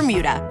Bash in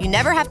Bermuda, you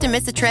never have to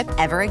miss a trip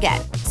ever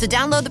again. So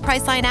download the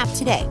Priceline app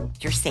today.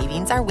 Your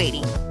savings are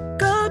waiting.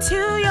 Go to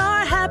your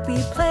happy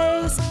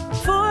place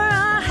for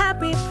a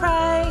happy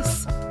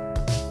price.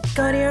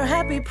 Go to your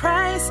happy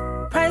price,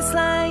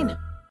 Priceline.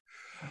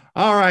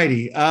 All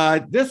righty.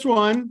 This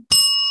one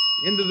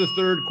into the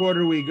third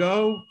quarter we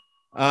go.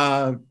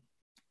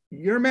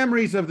 Your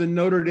memories of the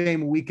Notre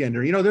Dame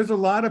Weekender. You know, there's a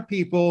lot of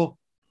people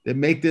that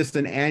make this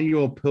an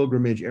annual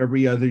pilgrimage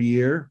every other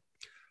year.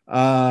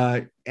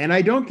 And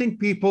I don't think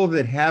people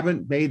that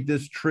haven't made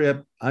this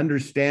trip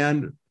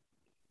understand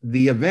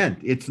the event.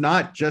 It's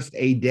not just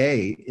a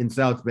day in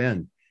South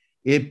Bend.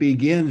 It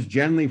begins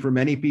generally for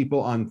many people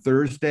on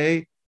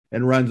Thursday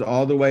and runs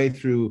all the way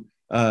through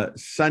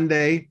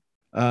Sunday.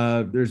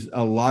 There's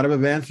a lot of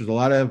events. There's a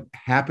lot of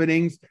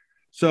happenings.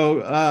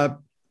 So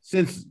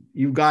since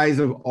you guys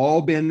have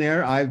all been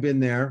there, I've been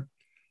there.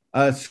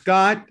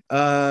 Scott,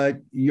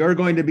 you're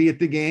going to be at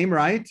the game,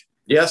 right?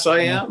 Yes, I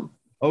am.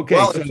 Okay.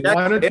 Well, so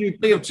why don't you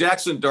if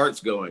Jackson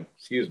Dart's going?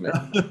 Excuse me.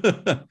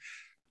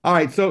 All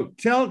right. So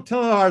tell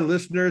our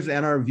listeners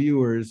and our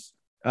viewers,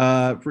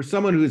 for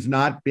someone who's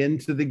not been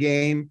to the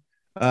game,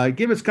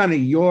 give us kind of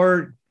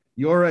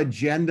your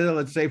agenda,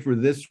 let's say, for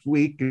this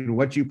week and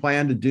what you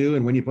plan to do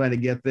and when you plan to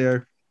get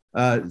there,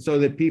 so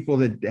that people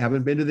that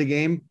haven't been to the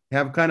game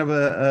have kind of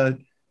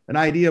an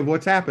idea of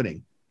what's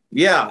happening.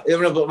 Yeah,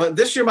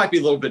 this year might be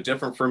a little bit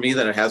different for me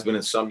than it has been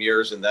in some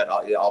years, in that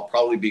I'll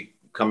probably be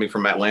coming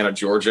from Atlanta,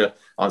 Georgia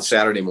on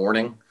Saturday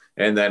morning,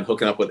 and then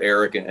hooking up with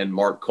Eric and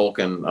Mark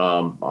Colkin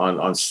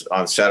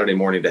on Saturday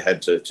morning to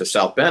head to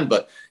South Bend.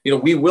 But, you know,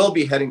 we will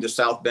be heading to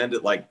South Bend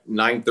at like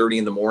 9:30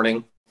 in the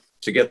morning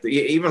to get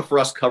even for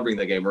us covering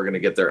the game, we're going to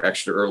get there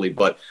extra early.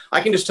 But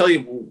I can just tell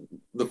you,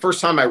 the first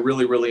time I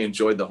really, really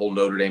enjoyed the whole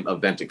Notre Dame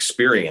event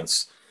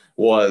experience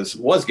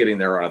was getting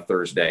there on a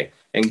Thursday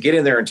and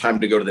getting there in time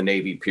to go to the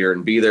Navy Pier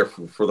and be there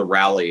for the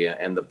rally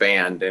and the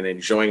band and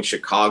enjoying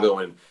Chicago.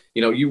 And,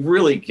 you know, you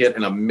really get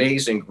an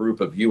amazing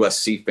group of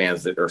USC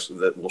fans that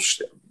will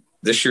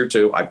this year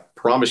too. I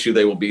promise you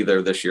they will be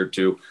there this year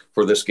too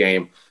for this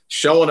game,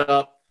 showing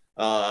up,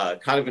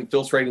 kind of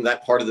infiltrating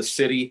that part of the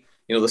city.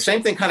 You know, the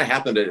same thing kind of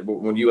happened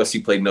when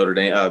USC played Notre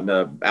Dame,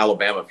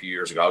 Alabama a few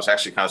years ago. I was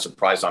actually kind of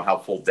surprised on how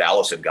full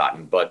Dallas had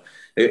gotten, but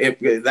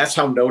that's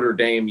how Notre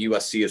Dame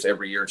USC is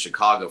every year in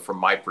Chicago from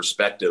my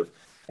perspective.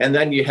 And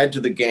then you head to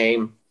the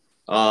game.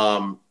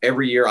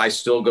 Every year I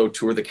still go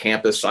tour the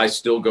campus. I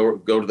still go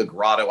to the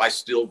grotto. I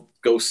still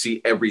go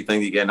see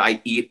everything again.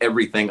 I eat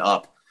everything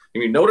up. I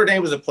mean, Notre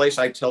Dame is a place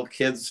I tell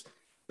kids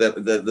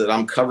that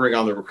I'm covering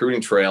on the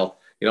recruiting trail.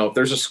 You know, if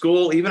there's a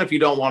school, even if you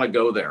don't want to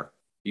go there,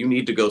 you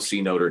need to go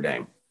see Notre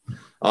Dame.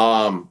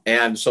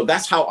 And so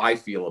that's how I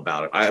feel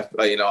about it. I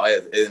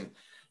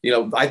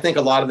think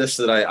a lot of this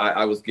that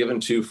I was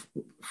given to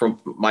from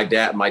my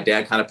dad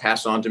kind of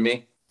passed on to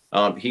me.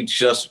 He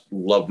just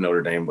loved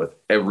Notre Dame with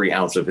every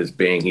ounce of his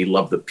being. He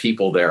loved the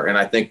people there. And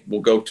I think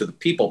we'll go to the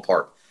people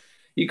part.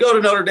 You go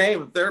to Notre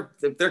Dame,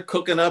 if they're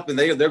cooking up and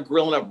they're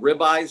grilling up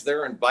ribeyes,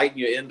 they're inviting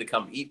you in to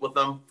come eat with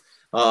them.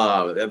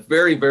 A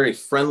very, very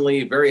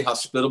friendly, very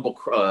hospitable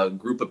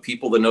group of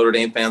people the Notre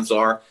Dame fans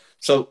are.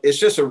 So it's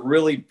just a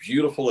really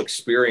beautiful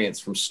experience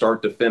from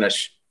start to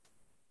finish,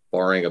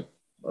 barring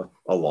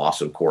a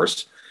loss, of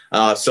course.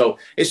 So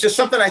it's just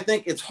something I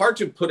think it's hard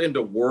to put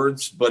into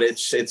words, but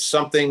it's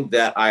something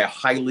that I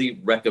highly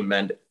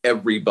recommend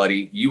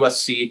everybody,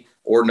 USC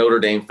or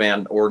Notre Dame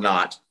fan or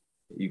not.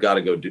 You got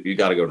to go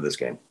to this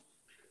game.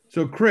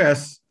 So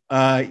Chris,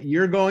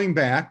 you're going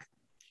back.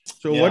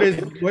 So yeah.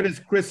 What is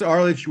Chris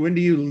Arledge? When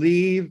do you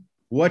leave?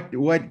 What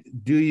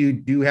do you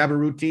do? Have a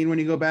routine when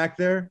you go back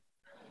there?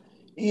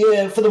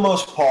 Yeah, for the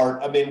most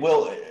part. I mean,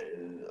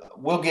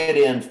 we'll get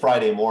in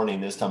Friday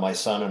morning this time, my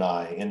son and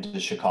I, into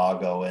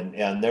Chicago,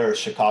 and there are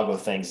Chicago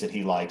things that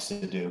he likes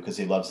to do because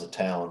he loves the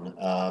town.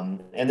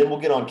 And then we'll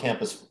get on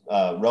campus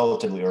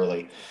relatively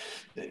early.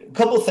 A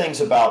couple of things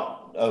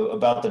about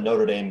the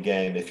Notre Dame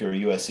game, if you're a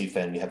USC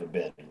fan and you haven't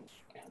been.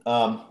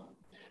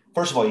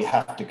 First of all, you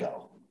have to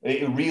go.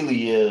 It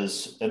really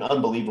is an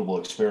unbelievable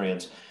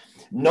experience.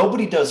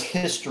 Nobody does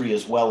history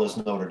as well as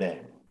Notre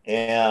Dame.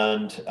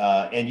 And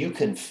you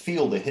can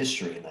feel the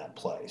history in that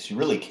place. You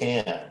really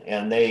can.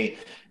 And they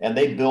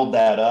build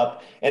that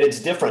up, and it's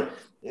different.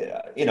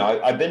 You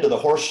know, I've been to the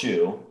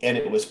Horseshoe, and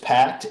it was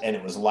packed and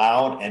it was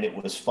loud and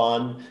it was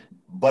fun,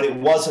 but it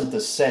wasn't the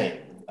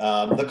same.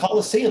 The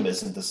Coliseum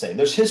isn't the same.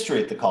 There's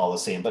history at the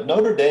Coliseum, but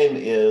Notre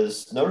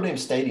Dame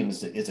Stadium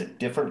is a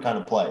different kind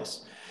of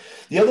place.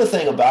 The other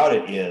thing about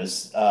it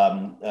is,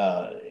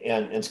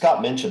 and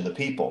Scott mentioned the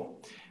people.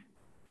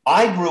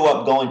 I grew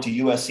up going to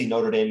USC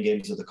Notre Dame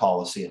games at the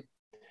Coliseum.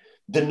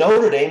 The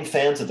Notre Dame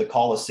fans at the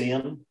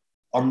Coliseum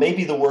are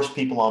maybe the worst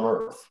people on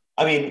earth.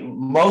 I mean,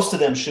 most of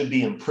them should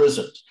be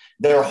imprisoned.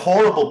 They're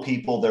horrible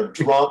people. They're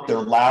drunk.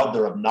 They're loud.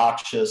 They're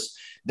obnoxious.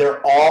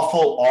 They're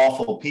awful,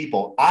 awful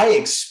people. I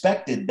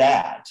expected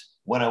that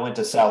when I went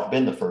to South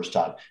Bend the first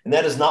time. And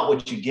that is not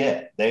what you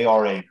get. They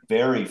are a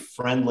very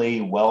friendly,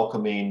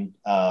 welcoming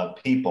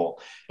people.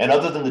 And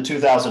other than the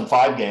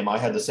 2005 game, I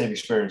had the same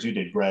experience you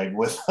did, Greg,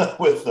 with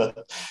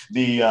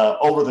the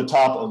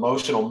over-the-top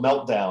emotional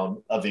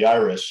meltdown of the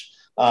Irish.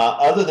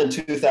 Other than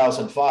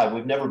 2005,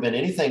 we've never been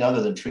anything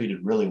other than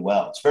treated really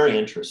well. It's very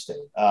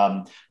interesting.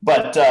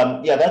 But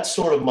that's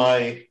sort of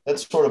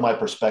my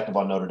perspective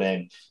on Notre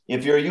Dame.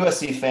 If you're a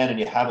USC fan and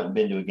you haven't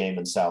been to a game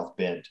in South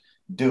Bend,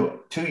 do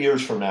it. 2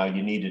 years from now,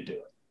 you need to do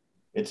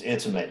it.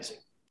 It's amazing.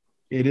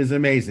 It is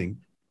amazing.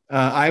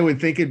 I would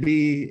think it'd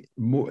be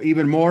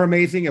even more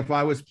amazing if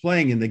I was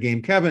playing in the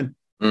game. Kevin,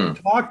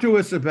 talk to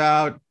us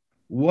about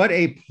what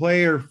a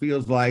player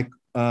feels like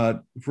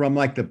from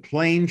like the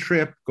plane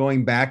trip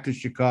going back to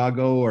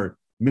Chicago or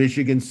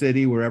Michigan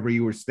City, wherever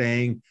you were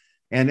staying,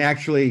 and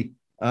actually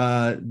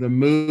the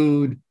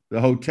mood, the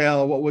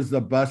hotel. What was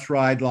the bus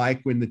ride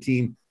like when the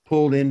team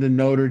pulled into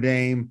Notre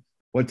Dame?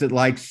 What's it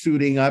like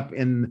suiting up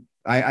in,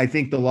 I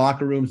think, the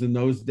locker rooms in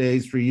those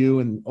days for you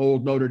in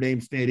old Notre Dame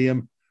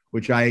Stadium,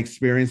 which I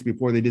experienced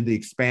before they did the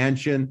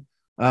expansion.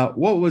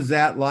 What was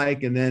that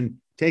like? And then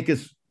take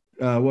us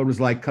what it was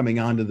like coming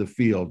onto the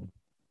field.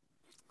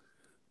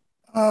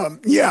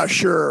 Yeah,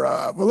 sure.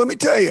 Well, let me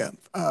tell you,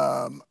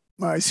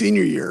 my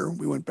senior year,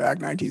 we went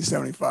back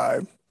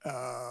 1975,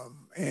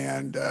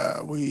 and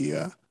we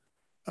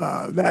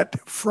that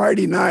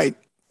Friday night,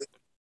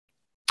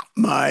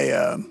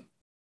 my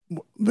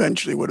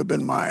eventually would have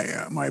been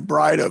my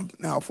bride of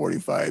now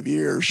 45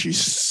 years. She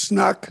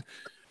snuck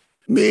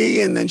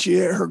me, and then she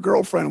had her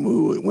girlfriend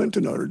who went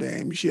to Notre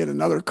Dame. She had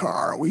another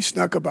car. We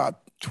snuck about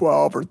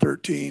 12 or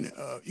 13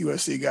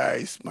 USC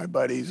guys, my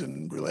buddies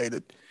and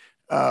related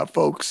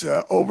folks,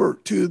 over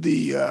to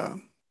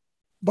the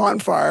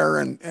bonfire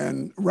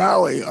and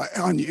rally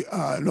on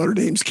Notre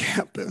Dame's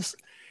campus.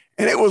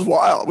 And it was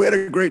wild. We had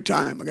a great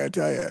time, I got to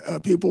tell you.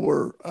 People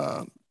were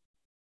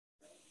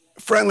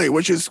friendly,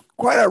 which is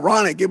quite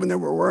ironic given that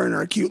we're wearing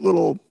our cute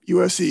little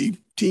USC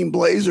team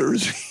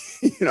blazers,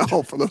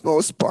 for the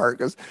most part,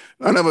 because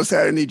none of us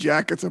had any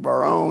jackets of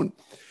our own.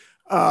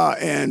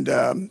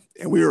 And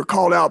we were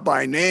called out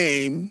by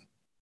name,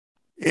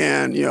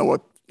 and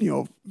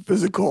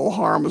physical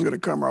harm was going to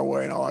come our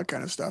way and all that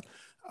kind of stuff.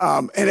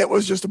 And it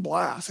was just a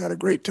blast. Had a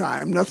great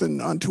time.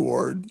 Nothing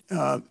untoward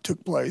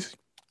took place,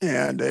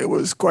 and it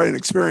was quite an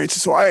experience.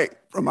 So I,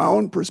 from my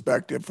own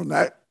perspective, from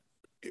that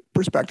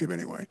perspective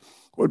anyway,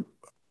 would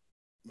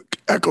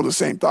echo the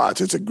same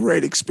thoughts. It's a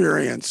great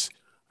experience.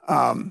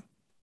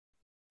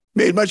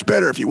 Made much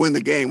better if you win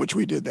the game, which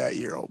we did that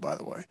year, by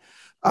the way.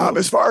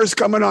 As far as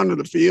coming onto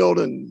the field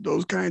and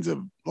those kinds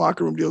of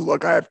locker room deals,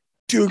 look, I have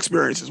two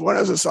experiences, one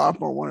as a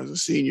sophomore, one as a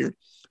senior.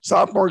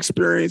 Sophomore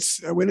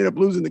experience, we ended up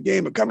losing the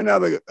game, but coming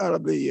out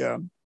of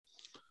the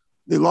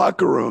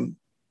locker room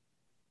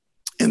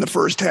in the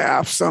first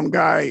half, some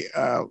guy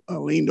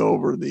leaned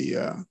over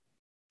the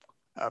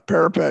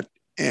parapet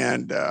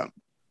and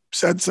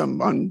said some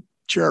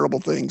uncharitable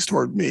things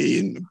toward me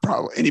and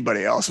probably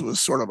anybody else. It was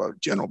sort of a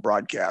general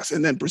broadcast,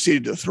 and then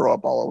proceeded to throw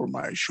up all over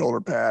my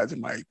shoulder pads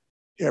and my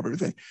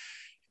everything.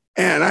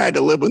 And I had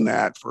to live with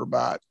that for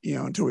about,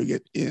 until we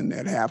get in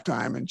at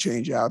halftime and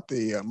change out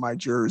my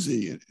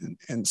jersey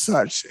and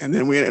such. And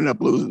then we ended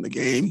up losing the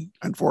game.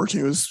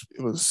 Unfortunately,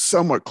 it was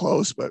somewhat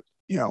close, but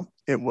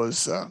it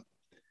was,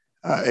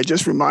 it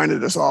just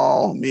reminded us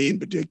all, me in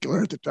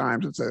particular at the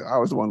time, since I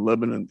was the one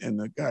living in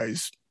the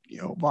guys,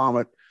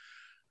 vomit,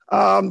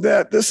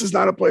 that this is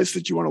not a place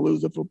that you want to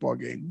lose a football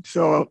game.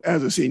 So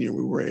as a senior,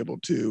 we were able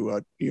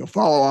to,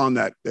 follow on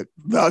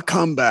the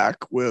comeback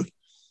with,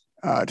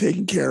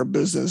 taking care of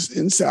business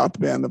in South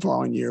Bend the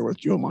following year with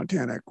Joe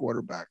Montana at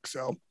quarterback.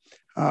 So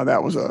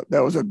that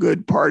was a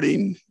good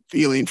parting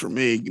feeling for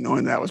me,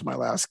 knowing that was my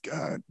last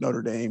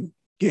Notre Dame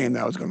game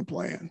that I was going to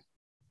play in.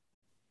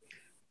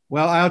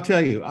 Well, I'll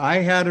tell you, I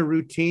had a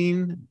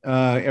routine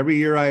every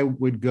year I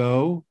would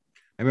go.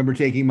 I remember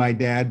taking my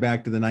dad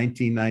back to the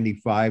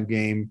 1995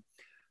 game,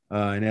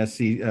 and SC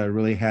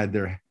really had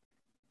their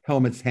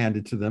helmets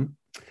handed to them.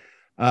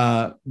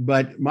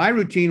 But my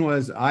routine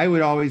was I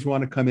would always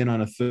want to come in on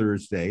a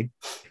Thursday.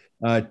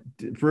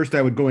 First,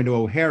 I would go into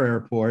O'Hare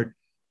Airport,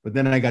 but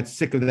then I got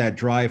sick of that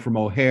drive from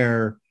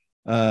O'Hare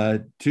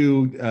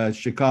to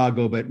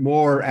Chicago, but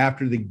more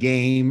after the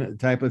game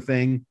type of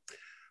thing.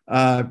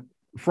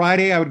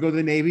 Friday, I would go to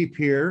the Navy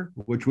Pier,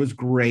 which was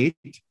great.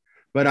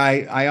 But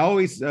I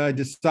always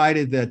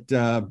decided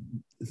that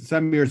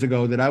some years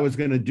ago that I was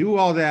going to do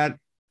all that,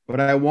 but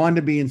I wanted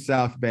to be in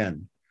South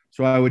Bend.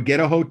 So I would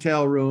get a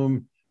hotel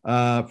room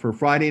for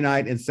Friday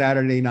night and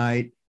Saturday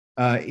night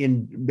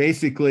in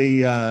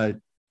basically I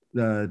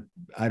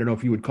don't know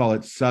if you would call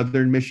it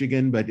Southern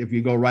Michigan, but if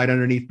you go right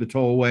underneath the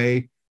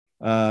tollway,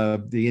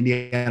 the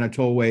Indiana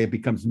tollway, it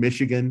becomes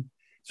Michigan.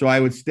 So I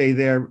would stay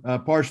there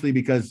partially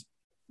because,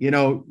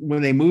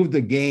 when they moved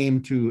the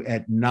game to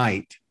at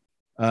night,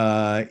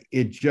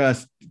 it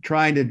just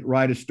trying to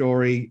write a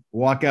story,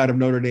 walk out of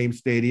Notre Dame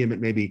Stadium at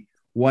maybe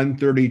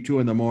 1:32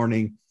 in the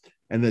morning,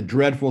 and the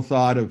dreadful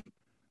thought of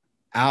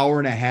hour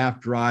and a half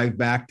drive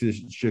back to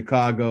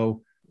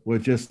Chicago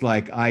was just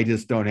like, I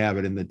just don't have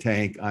it in the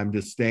tank. I'm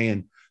just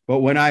staying. But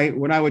when I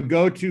would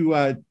go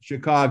to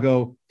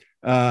Chicago,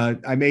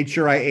 I made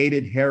sure I ate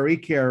at Harry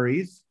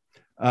Carey's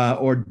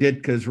or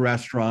Ditka's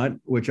restaurant,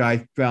 which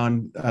I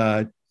found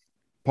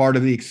part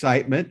of the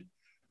excitement.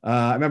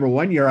 I remember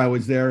one year I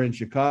was there in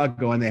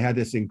Chicago and they had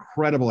this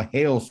incredible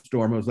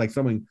hailstorm. It was like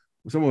someone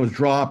was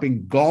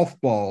dropping golf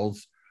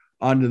balls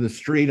onto the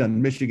street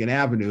on Michigan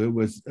Avenue. It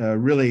was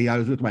really, I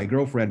was with my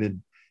girlfriend,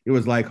 and it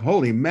was like,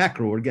 holy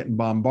mackerel, we're getting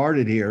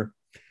bombarded here.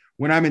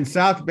 When I'm in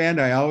South Bend,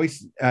 I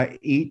always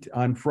eat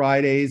on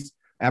Fridays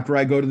after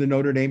I go to the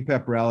Notre Dame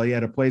pep rally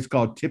at a place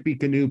called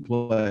Tippecanoe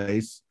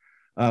Place,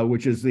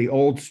 which is the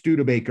old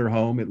Studebaker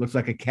home. It looks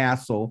like a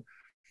castle,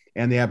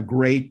 and they have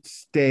great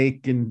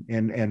steak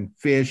and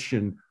fish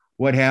and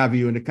what have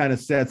you, and it kind of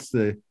sets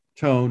the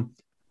tone.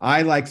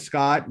 I, like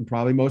Scott and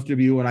probably most of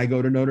you, when I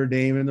go to Notre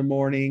Dame in the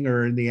morning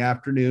or in the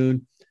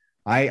afternoon,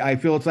 I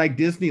feel it's like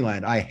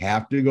Disneyland. I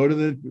have to go to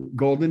the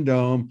Golden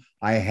Dome.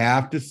 I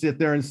have to sit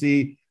there and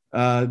see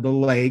the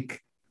lake.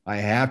 I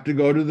have to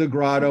go to the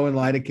grotto and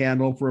light a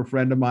candle for a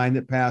friend of mine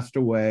that passed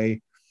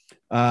away.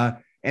 And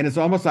it's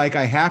almost like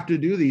I have to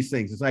do these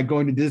things. It's like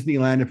going to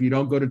Disneyland. If you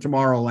don't go to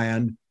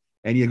Tomorrowland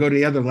and you go to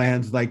the other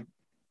lands, like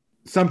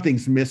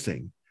something's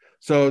missing.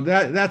 So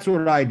that's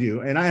what I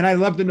do. And I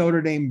love the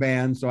Notre Dame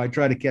band. So I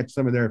try to catch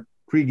some of their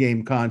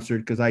pregame concert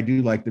because I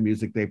do like the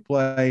music they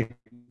play.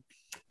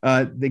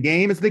 The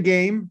game is the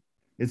game.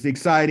 It's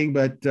exciting,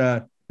 but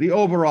the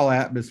overall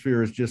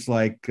atmosphere is just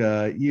like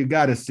you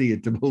got to see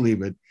it to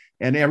believe it.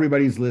 And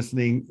everybody's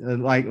listening,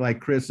 like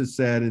Chris has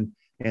said,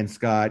 and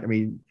Scott. I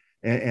mean,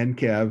 and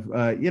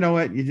Kev. You know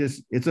what?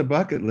 It's a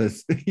bucket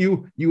list.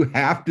 You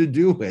have to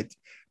do it.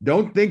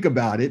 Don't think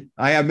about it.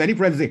 I have many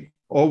friends say,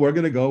 "Oh, we're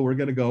gonna go.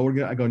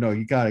 I go, no,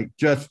 you gotta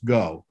just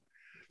go."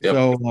 Yep.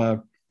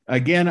 So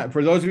again,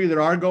 for those of you that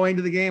are going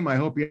to the game, I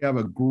hope you have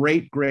a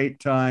great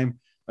time.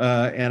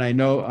 And I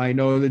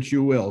know that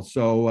you will.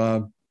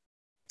 So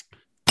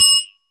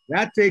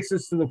that takes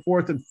us to the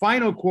fourth and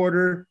final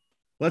quarter.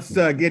 Let's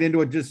get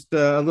into it just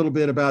a little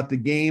bit about the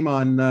game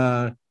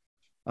on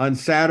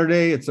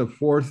Saturday. It's a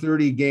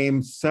 4:30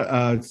 game,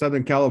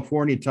 Southern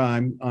California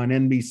time on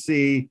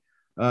NBC.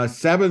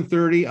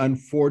 7:30.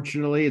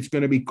 Unfortunately, it's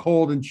going to be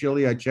cold and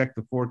chilly. I checked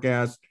the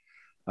forecast.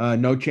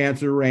 No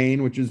chance of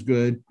rain, which is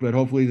good, but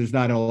hopefully there's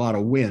not a lot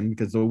of wind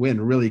because the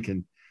wind really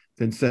can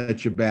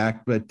set you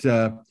back. But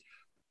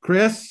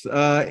Chris,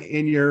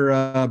 in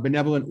your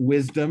benevolent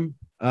wisdom,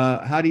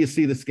 how do you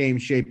see this game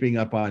shaping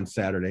up on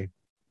Saturday?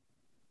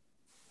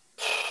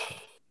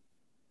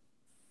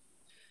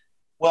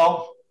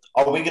 Well,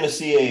 are we going to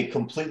see a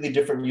completely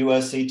different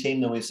USC team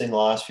than we've seen the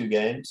last few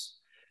games?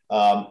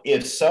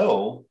 If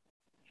so,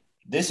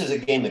 this is a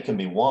game that can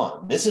be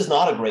won. This is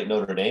not a great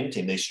Notre Dame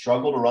team. They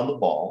struggle to run the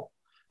ball.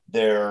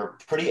 They're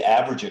pretty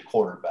average at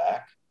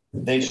quarterback.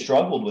 They've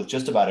struggled with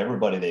just about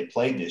everybody they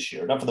played this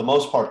year. Now, for the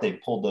most part, they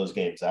pulled those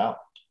games out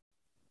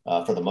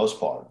for the most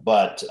part.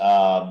 But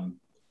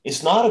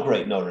it's not a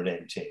great Notre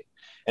Dame team.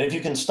 And if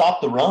you can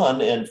stop the run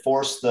and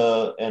force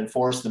the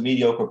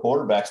mediocre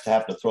quarterbacks to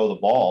have to throw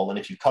the ball, and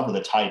if you cover the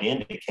tight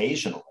end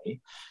occasionally,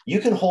 you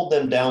can hold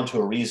them down to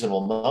a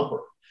reasonable number.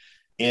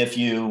 If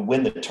you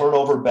win the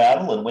turnover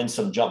battle and win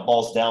some jump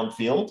balls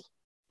downfield,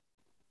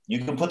 you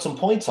can put some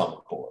points on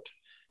the board.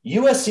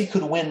 USC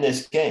could win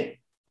this game.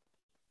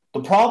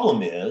 The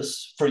problem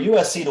is, for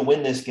USC to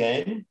win this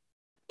game,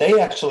 they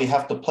actually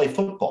have to play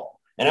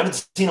football. And I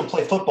haven't seen them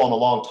play football in a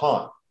long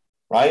time.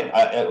 Right?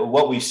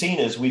 What we've seen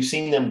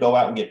them go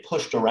out and get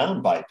pushed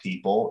around by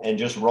people and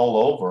just roll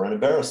over and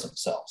embarrass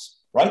themselves.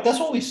 Right? That's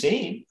what we've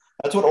seen.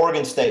 That's what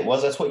Oregon State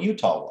was. That's what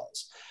Utah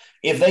was.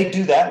 If they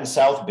do that in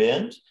South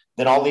Bend,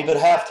 then I'll leave at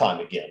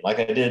halftime again, like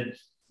I did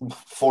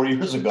 4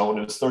 years ago when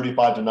it was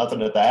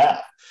 35-0 at the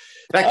half.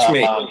 Text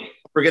me. Don't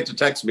forget to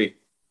text me.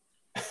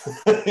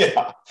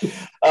 Yeah.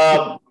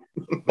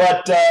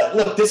 But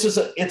look,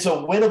 it's a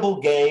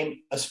winnable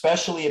game,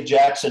 especially if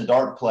Jackson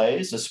Dart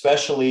plays,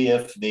 especially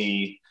if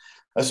the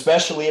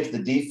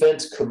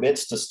defense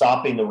commits to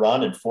stopping the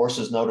run and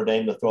forces Notre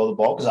Dame to throw the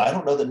ball, because I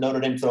don't know that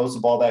Notre Dame throws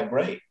the ball that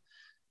great.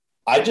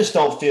 I just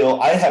don't feel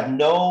 – I have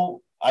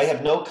no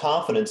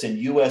confidence in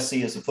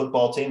USC as a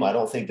football team. I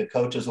don't think the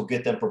coaches will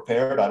get them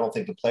prepared. I don't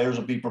think the players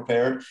will be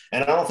prepared.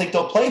 And I don't think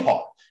they'll play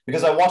hard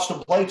because I watched them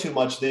play too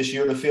much this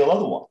year to feel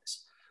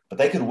otherwise. But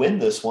they could win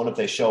this one if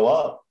they show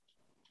up.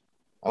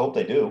 I hope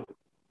they do.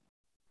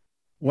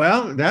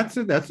 Well, that's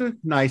a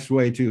nice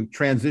way to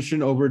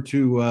transition over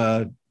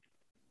to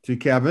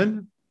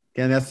Kevin.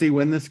 Can SC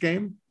win this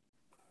game?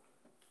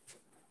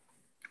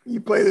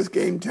 You play this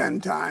game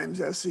 10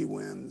 times, SC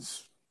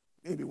wins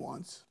maybe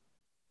once.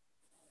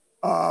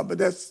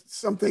 But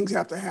some things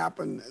have to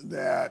happen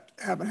that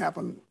haven't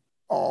happened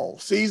all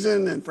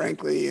season and,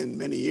 frankly, in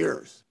many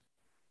years,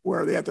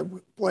 where they have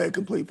to play a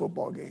complete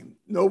football game.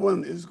 No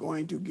one is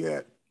going to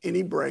get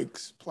any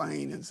breaks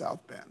playing in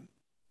South Bend.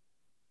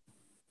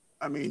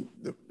 I mean,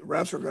 the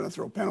refs are going to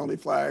throw penalty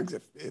flags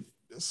if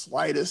the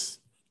slightest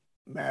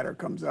matter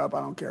comes up.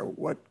 I don't care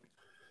what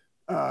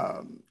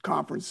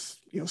conference,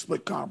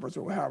 split conference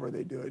or however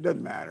they do it. It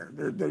doesn't matter.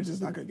 They're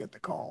just not going to get the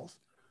calls.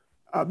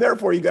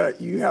 Therefore,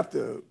 you have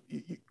to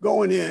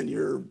going in.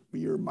 You're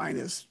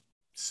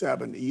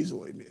 -7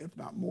 easily, if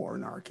not more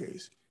in our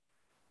case.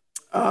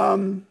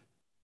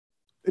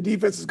 The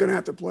defense is going to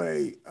have to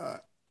play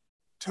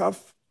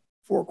tough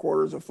 4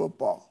 quarters of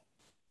football.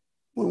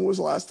 When was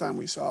the last time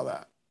we saw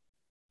that?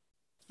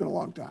 It's been a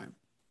long time.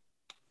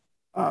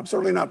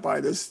 Certainly not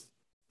by this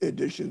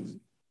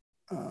edition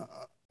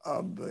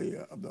of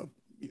the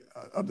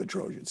of the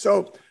Trojans.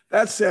 So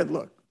that said,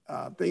 look,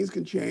 things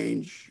can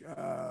change.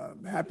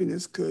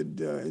 Happiness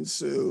could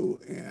ensue,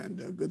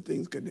 and good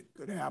things could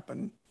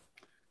happen.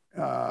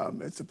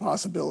 It's a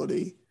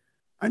possibility.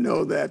 I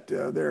know that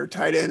their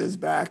tight end is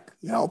back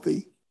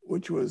healthy,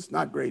 which was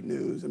not great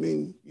news. I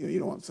mean, you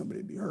don't want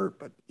somebody to be hurt,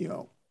 but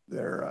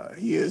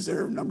he is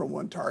their number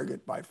one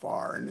target by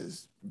far, and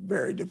is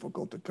very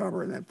difficult to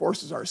cover. And that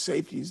forces our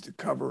safeties to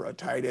cover a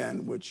tight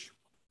end, which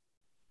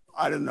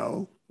I don't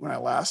know. When I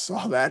last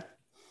saw that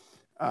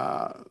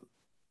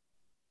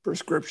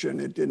prescription,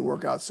 it didn't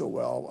work out so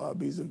well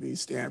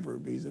vis-a-vis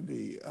Stanford,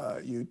 vis-a-vis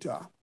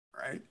Utah,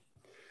 right?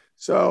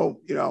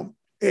 So,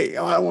 hey,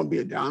 I don't want to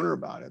be a downer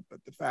about it, but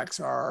the facts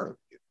are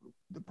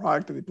the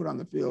product that they put on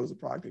the field is the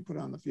product they put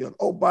on the field.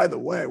 Oh, by the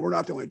way, we're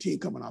not the only team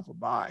coming off a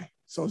bye.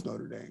 So is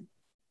Notre Dame.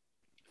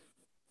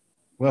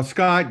 Well,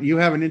 Scott, you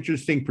have an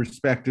interesting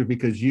perspective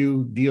because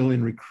you deal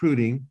in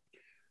recruiting.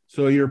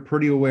 So you're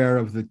pretty aware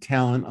of the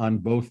talent on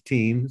both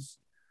teams.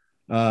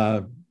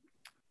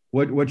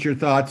 What's your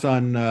thoughts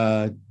on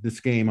this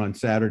game on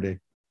Saturday?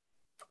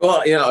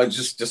 Well,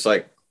 just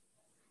like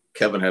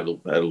Kevin had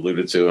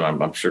alluded to,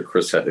 and I'm sure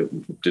Chris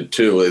did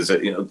too, is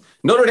that,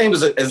 Notre Dame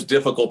is a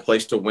difficult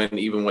place to win,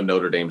 even when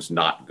Notre Dame's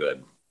not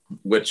good,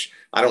 which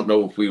I don't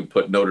know if we would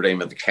put Notre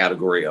Dame in the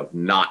category of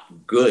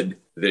not good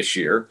this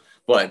year,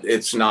 but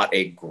it's not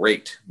a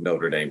great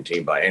Notre Dame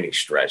team by any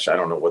stretch. I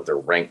don't know what they're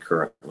ranked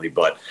currently,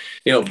 but,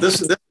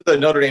 this is the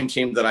Notre Dame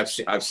team that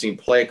I've seen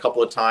play a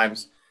couple of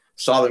times,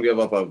 saw them give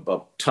up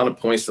a ton of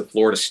points to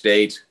Florida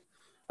State.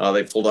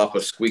 They pulled off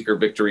a squeaker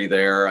victory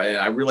there.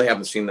 I really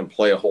haven't seen them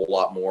play a whole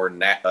lot more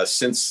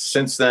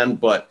since then.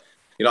 But,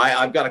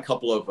 I've got a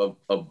couple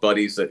of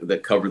buddies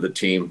that cover the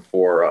team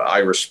for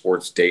Irish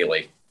Sports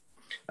Daily.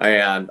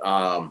 And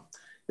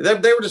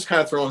they were just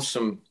kind of throwing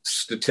some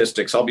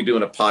statistics. I'll be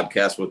doing a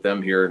podcast with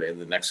them here in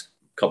the next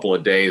couple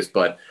of days.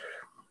 But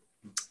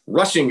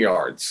rushing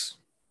yards,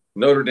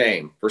 Notre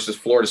Dame versus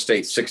Florida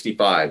State,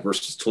 65,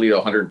 versus Toledo,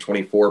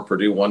 124,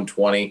 Purdue,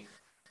 120.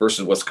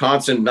 Versus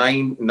Wisconsin,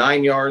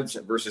 9 yards,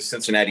 versus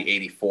Cincinnati,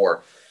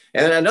 84.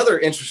 And then another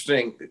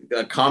interesting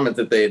comment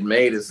that they had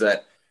made is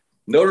that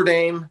Notre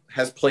Dame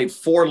has played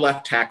 4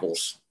 left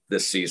tackles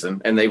this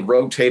season, and they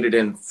rotated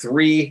in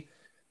three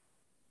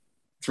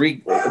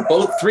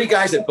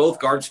guys at both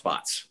guard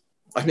spots.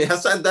 I mean,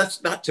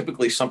 that's not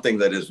typically something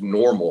that is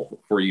normal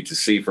for you to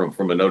see from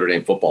a Notre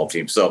Dame football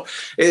team. So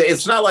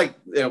it's not like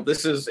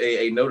this is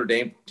a Notre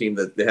Dame team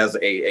that has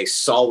a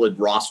solid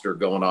roster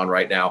going on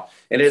right now.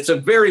 And it's a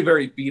very,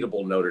 very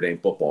beatable Notre Dame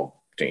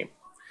football team.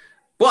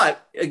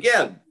 But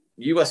again,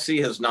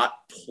 USC has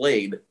not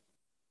played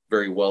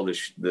very well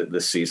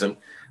this season,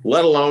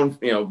 let alone,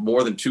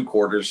 more than 2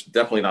 quarters,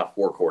 definitely not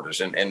 4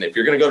 quarters. And if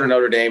you're going to go to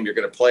Notre Dame, you're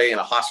going to play in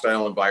a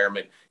hostile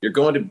environment. You're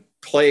going to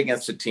play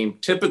against a team.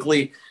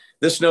 Typically,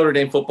 this Notre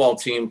Dame football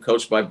team,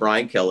 coached by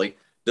Brian Kelly,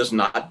 does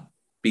not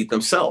beat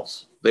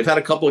themselves. They've had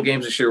a couple of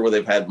games this year where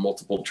they've had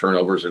multiple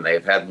turnovers and they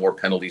have had more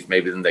penalties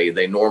maybe than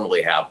they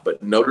normally have.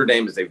 But Notre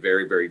Dame is a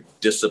very, very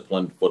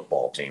disciplined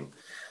football team.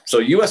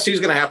 So USC is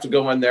going to have to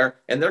go in there,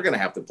 and they're going to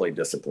have to play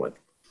disciplined.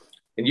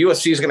 And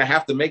USC is going to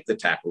have to make the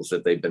tackles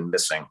that they've been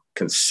missing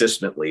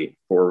consistently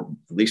for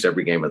at least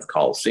every game at the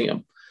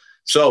Coliseum.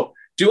 So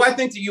do I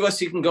think the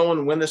USC can go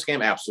and win this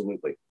game?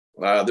 Absolutely.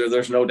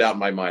 There's no doubt in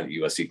my mind that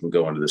USC can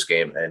go into this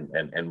game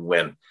and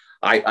win.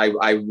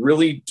 I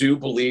really do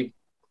believe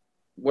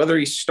whether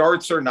he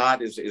starts or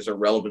not is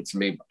irrelevant to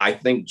me. I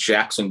think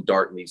Jackson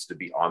Dart needs to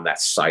be on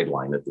that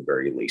sideline at the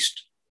very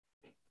least.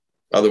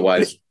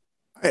 Otherwise,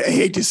 I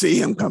hate to see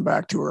him come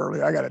back too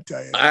early. I got to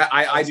tell you,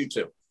 I do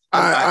too.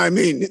 I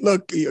mean,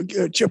 look,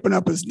 chipping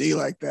up his knee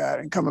like that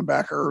and coming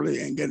back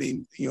early and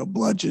getting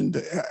bludgeoned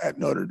at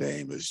Notre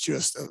Dame is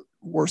just a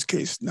worst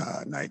case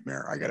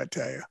nightmare. I got to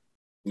tell you.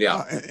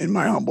 Yeah. In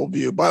my humble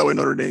view. By the way,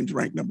 Notre Dame's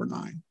ranked number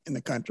 9 in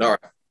the country. All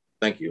right.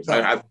 Thank you. So,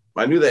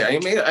 I knew that. I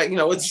mean,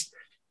 it's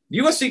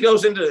USC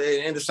goes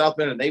into South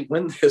Bend and they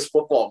win this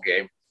football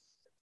game.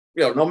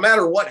 No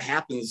matter what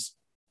happens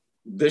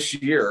this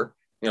year,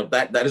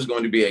 that is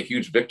going to be a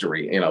huge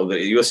victory. The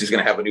USC is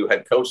going to have a new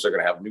head coach. They're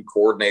going to have new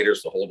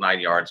coordinators, the whole 9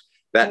 yards.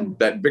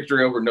 That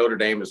victory over Notre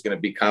Dame is going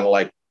to be kind of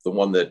like the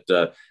one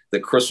that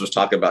Chris was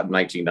talking about in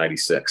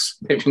 1996.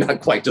 Maybe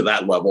not quite to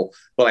that level,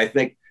 but I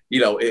think,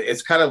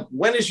 it's kind of,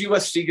 when is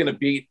USC going to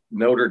beat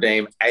Notre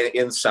Dame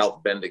in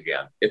South Bend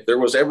again? If there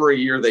was ever a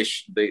year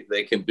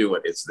they can do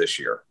it, it's this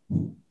year.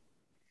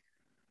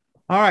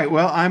 All right.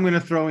 Well, I'm going to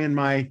throw in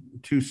my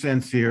 2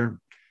 cents here.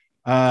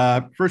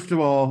 First of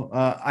all,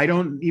 I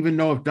don't even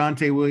know if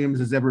Dante Williams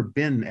has ever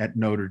been at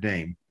Notre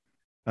Dame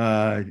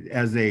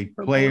as a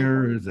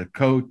player, as a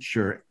coach,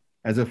 or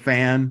as a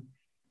fan.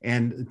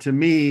 And to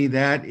me,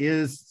 that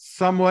is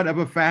somewhat of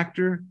a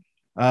factor.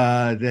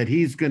 That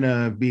he's going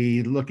to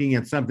be looking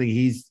at something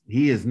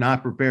he is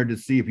not prepared to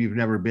see if you've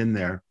never been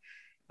there.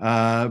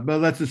 But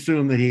let's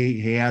assume that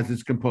he has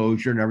his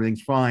composure and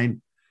everything's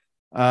fine.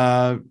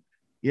 USC,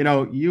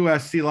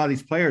 a lot of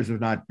these players have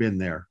not been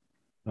there.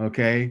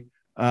 Okay.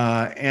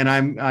 And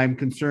I'm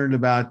concerned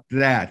about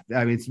that.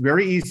 I mean, it's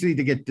very easy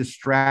to get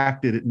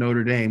distracted at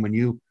Notre Dame when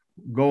you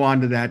go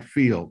onto that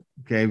field.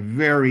 Okay,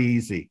 very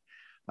easy.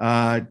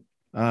 I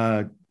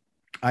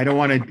don't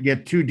want to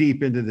get too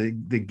deep into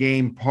the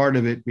game part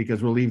of it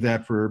because we'll leave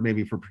that for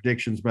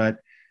predictions. But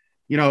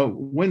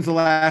when's the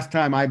last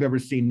time I've ever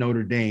seen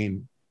Notre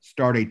Dame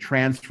start a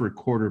transfer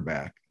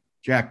quarterback?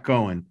 Jack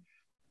Cohen.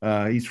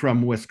 He's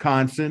from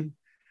Wisconsin.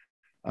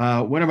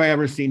 When have I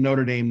ever seen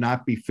Notre Dame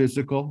not be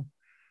physical?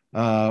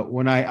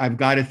 When I've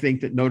got to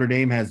think that Notre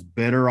Dame has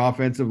better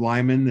offensive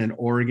linemen than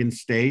Oregon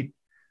State,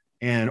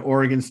 and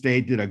Oregon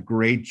State did a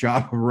great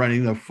job of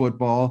running the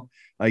football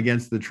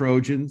against the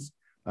Trojans.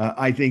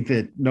 I think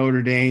that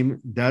Notre Dame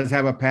does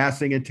have a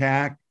passing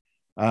attack,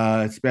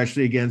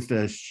 especially against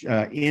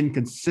a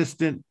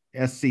inconsistent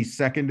SC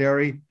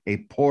secondary, a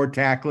poor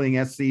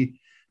tackling SC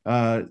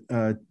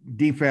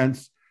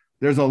defense.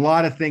 There's a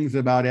lot of things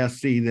about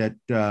SC that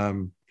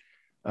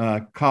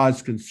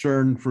cause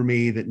concern for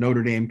me that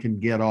Notre Dame can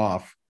get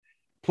off.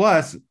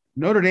 Plus,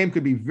 Notre Dame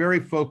could be very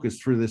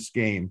focused for this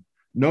game.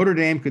 Notre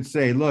Dame could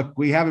say, look,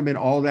 we haven't been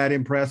all that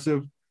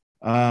impressive,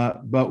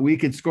 but we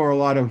could score a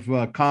lot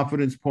of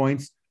confidence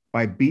points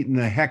by beating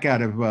the heck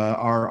out of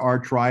our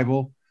arch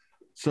rival.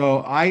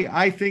 So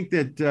I think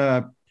that,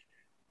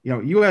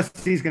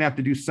 USC is going to have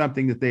to do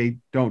something that they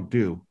don't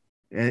do.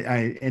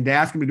 And to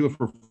ask them to do it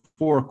for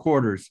 4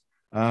 quarters,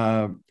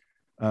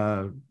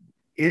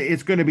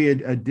 it's going to be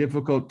a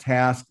difficult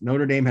task.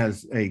 Notre Dame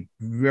has a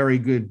very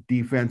good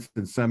defense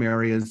in some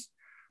areas.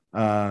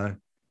 They're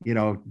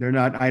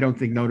not. I don't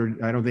think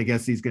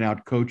SC is going to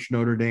outcoach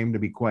Notre Dame, to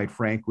be quite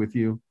frank with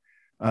you.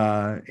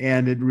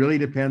 And it really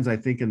depends. I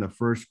think in the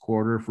first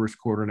quarter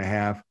and a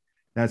half,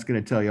 that's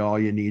going to tell you all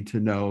you need to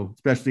know,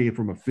 especially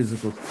from a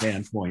physical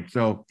standpoint.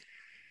 So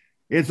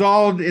it's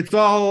all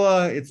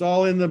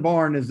in the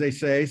barn, as they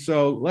say.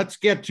 So let's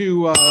get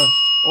to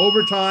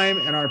overtime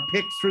and our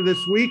picks for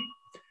this week,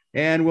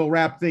 and we'll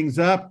wrap things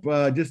up.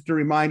 Just a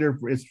reminder,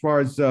 as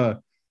far as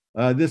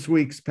this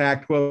week's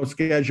Pac-12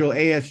 schedule,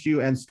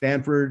 ASU and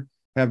Stanford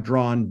have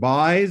drawn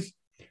byes.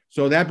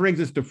 So that brings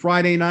us to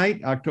Friday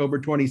night, October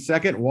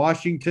 22nd.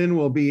 Washington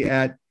will be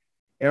at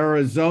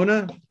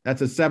Arizona.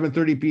 That's a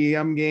 7:30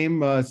 p.m.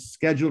 game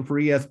scheduled for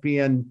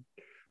ESPN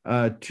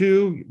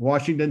 2.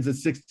 Washington's a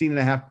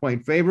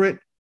 16.5-point favorite.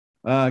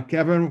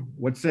 Kevin,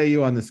 what say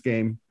you on this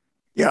game?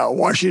 Yeah,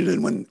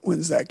 Washington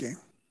wins that game.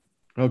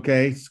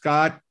 Okay.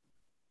 Scott?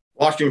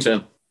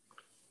 Washington.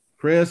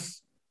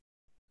 Chris?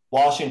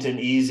 Washington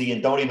easy,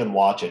 and don't even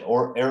watch it.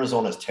 Or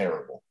Arizona's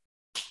terrible.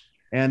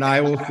 And I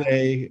will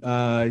say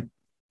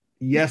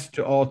yes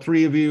to all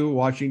three of you.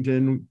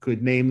 Washington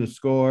could name the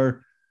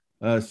score.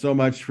 So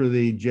much for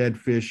the Jed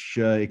Fish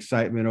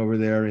excitement over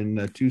there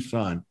in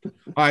Tucson. All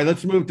right,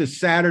 let's move to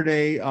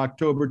Saturday,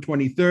 October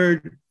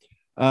 23rd.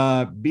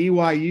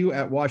 BYU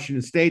at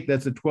Washington State.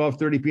 That's a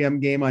 12:30 p.m.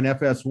 game on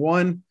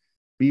FS1.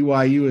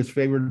 BYU is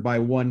favored by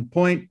 1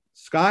 point.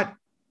 Scott,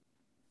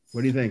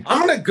 what do you think?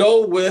 I'm going to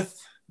go with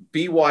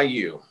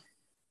BYU.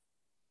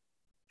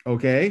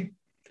 Okay.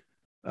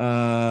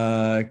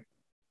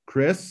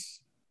 Chris?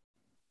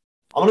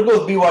 I'm going to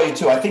go with BYU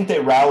too. I think they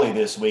rally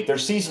this week. Their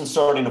season's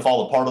starting to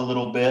fall apart a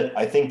little bit.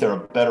 I think they're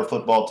a better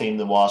football team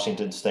than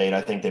Washington State. I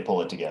think they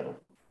pull it together.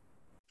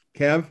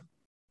 Kev?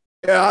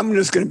 Yeah, I'm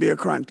just going to be a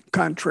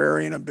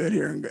contrarian a bit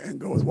here and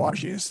go with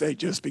Washington State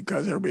just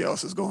because everybody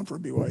else is going for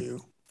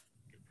BYU.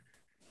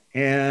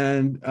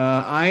 And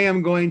I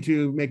am going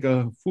to make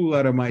a fool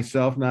out of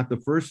myself, not the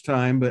first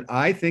time, but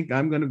I think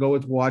I'm going to go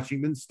with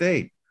Washington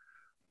State.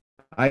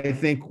 I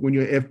think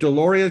if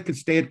Deloria could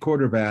stay at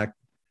quarterback,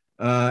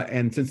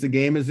 and since the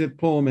game is at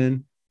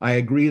Pullman, I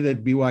agree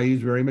that BYU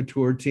is a very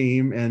mature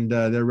team and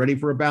they're ready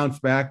for a bounce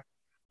back.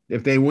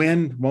 If they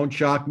win, won't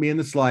shock me in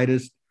the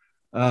slightest.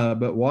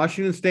 But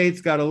Washington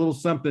State's got a little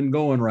something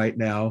going right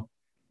now.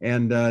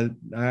 And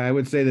I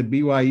would say that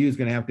BYU is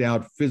going to have to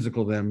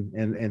out-physical them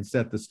and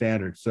set the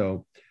standard.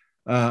 So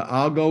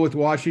I'll go with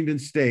Washington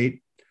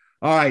State.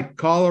 All right,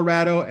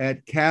 Colorado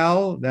at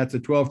Cal. That's a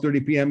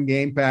 12:30 p.m.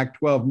 game,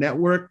 Pac-12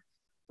 Network.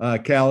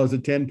 Cal is a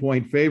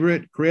 10-point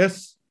favorite.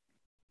 Chris?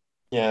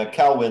 Yeah,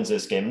 Cal wins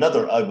this game.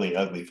 Another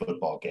ugly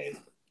football game.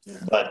 Yeah.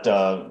 But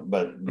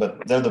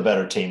they're the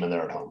better team and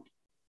they're at home.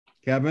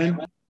 Kevin?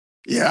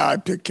 Yeah, I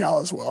picked Cal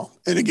as well.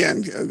 And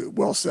again,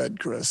 well said,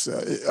 Chris.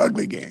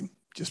 Ugly game.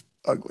 Just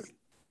ugly.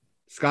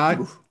 Scott?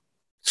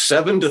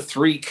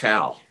 7-3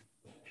 Cal.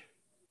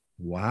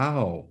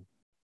 Wow.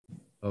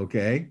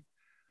 Okay.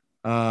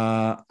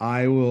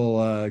 I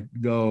will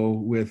go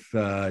with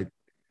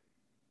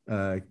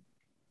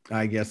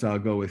I guess I'll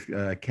go with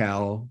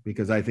Cal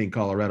because I think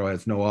Colorado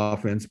has no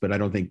offense, but I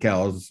don't think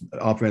Cal's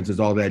offense is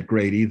all that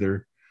great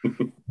either.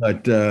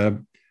 But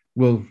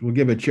we'll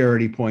give a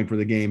charity point for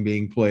the game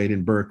being played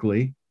in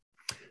Berkeley.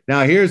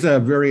 Now, here's a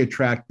very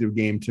attractive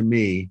game to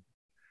me.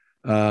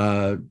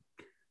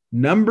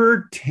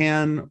 Number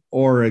 10,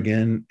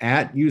 Oregon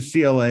at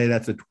UCLA.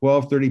 That's a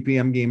 12:30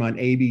 p.m. game on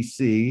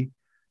ABC.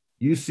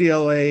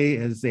 UCLA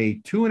is a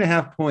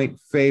 2.5-point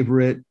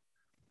favorite.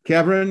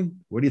 Kevin,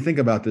 what do you think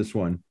about this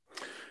one?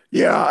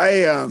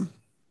 Yeah,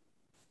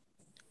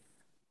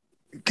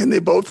 can they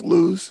both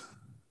lose?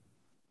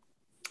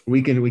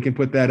 We can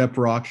put that up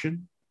for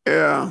auction.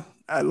 Yeah,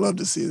 I'd love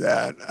to see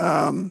that.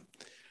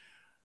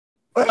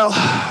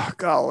 Well,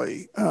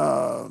 golly,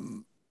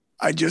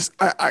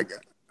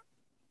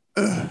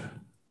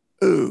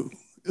 ooh,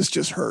 this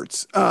just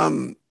hurts.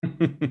 I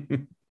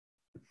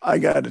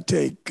got to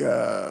take,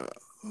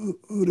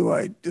 who do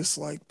I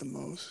dislike the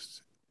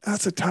most?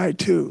 That's a tie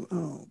too.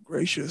 Oh,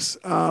 gracious.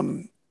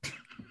 I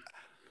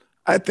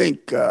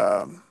think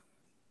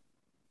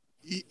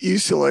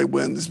UCLA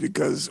wins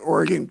because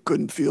Oregon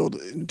couldn't field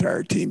an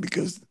entire team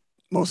because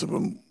most of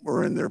them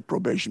were in their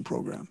probation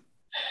program.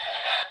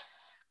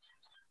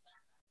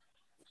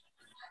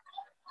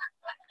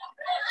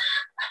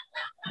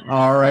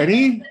 All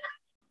righty.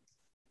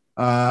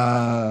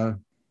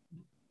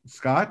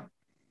 Scott?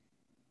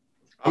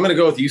 I'm going to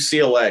go with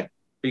UCLA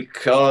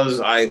because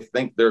I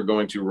think they're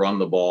going to run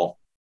the ball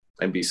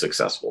and be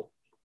successful.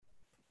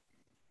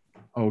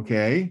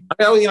 Okay.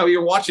 I mean,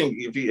 you're watching,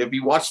 if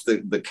you watch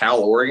the Cal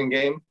Oregon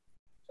game,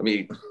 I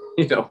mean,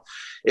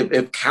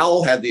 if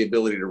Cal had the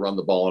ability to run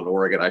the ball in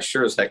Oregon, I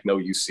sure as heck know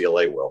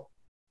UCLA will.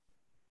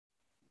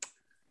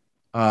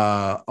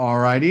 All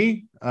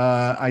righty.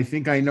 I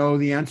think I know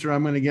the answer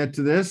I'm going to get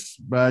to this,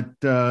 but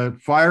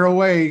fire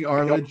away,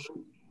 Arledge.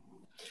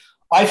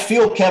 I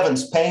feel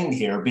Kevin's pain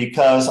here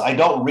because I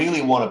don't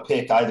really want to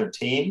pick either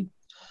team.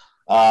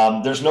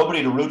 There's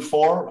nobody to root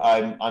for.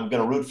 I'm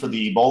going to root for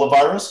the Ebola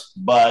virus,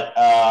 but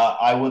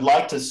I would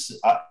like to.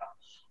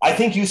 I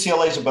think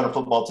UCLA is a better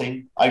football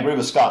team. I agree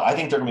with Scott. I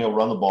think they're going to be able to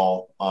run the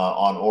ball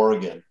on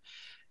Oregon,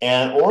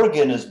 and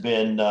Oregon has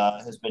been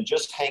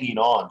just hanging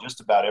on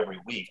just about every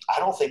week. I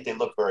don't think they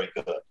look very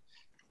good.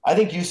 I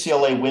think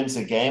UCLA wins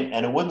the game,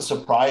 and it wouldn't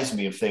surprise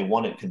me if they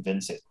won it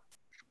convincing.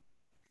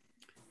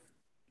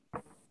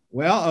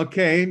 Well,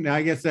 okay. Now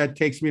I guess that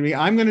takes me to me.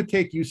 I'm going to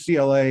take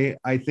UCLA.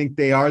 I think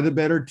they are the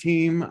better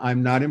team.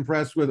 I'm not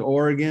impressed with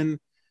Oregon.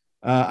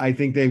 I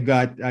think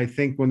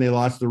when they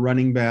lost the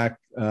running back,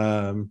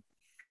 they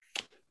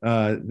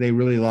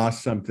really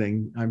lost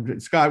something.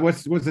 Scott,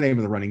 what's the name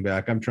of the running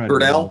back? I'm trying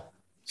Verdell?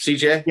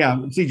 CJ? Yeah,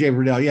 CJ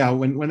Verdell. Yeah,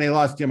 when they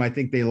lost him, I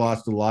think they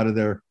lost a lot of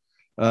their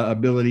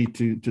ability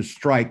to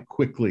strike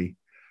quickly.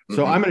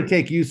 So I'm going to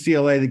take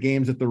UCLA. The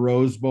game's at the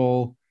Rose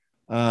Bowl.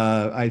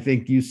 I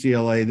think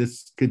UCLA,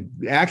 this could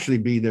actually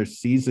be their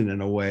season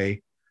in a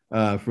way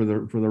for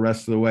the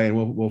rest of the way,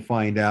 and we'll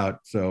find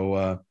out.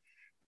 So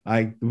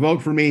I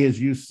vote for me is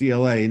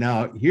UCLA.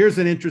 Now, here's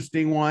an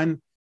interesting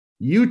one.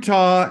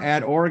 Utah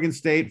at Oregon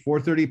State,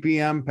 4:30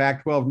 p.m.,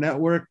 Pac-12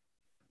 Network.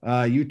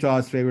 Utah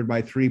is favored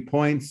by 3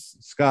 points.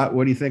 Scott,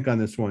 what do you think on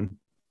this one?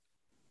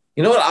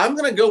 You know what? I'm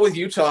going to go with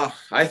Utah.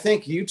 I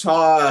think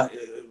Utah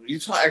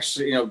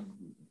actually,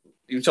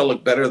 Utah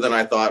looked better than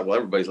I thought. Well,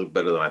 everybody's looked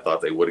better than I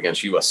thought they would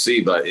against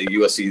USC, but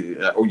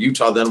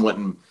Utah then went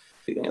and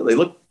they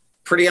looked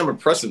pretty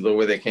impressive the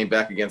way they came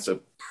back against a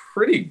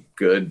pretty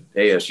good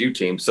ASU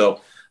team.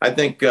 So I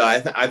think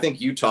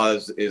Utah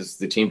is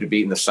the team to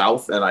beat in the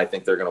South, and I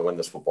think they're going to win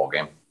this football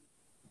game.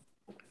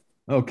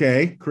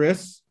 Okay,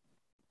 Chris.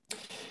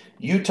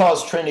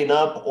 Utah's trending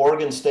up.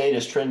 Oregon State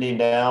is trending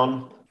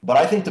down. But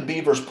I think the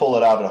Beavers pull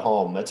it out at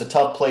home. It's a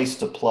tough place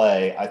to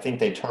play. I think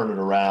they turn it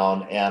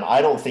around, and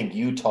I don't think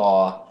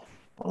Utah's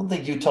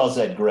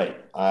that great.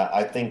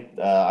 I think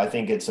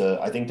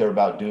they're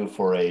about due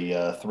for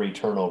a 3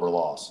 turnover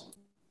loss.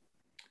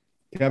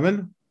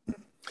 Kevin?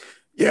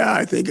 Yeah,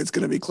 I think it's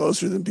going to be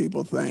closer than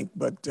people think,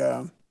 but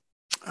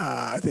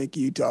I think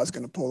Utah's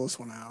going to pull this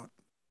one out.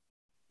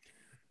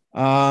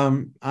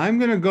 I'm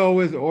going to go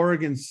with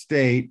Oregon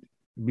State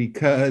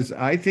because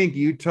I think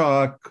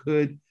Utah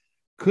could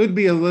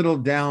be a little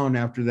down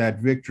after that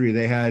victory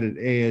they had at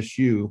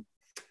ASU.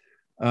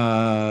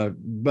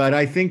 But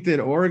I think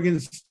that Oregon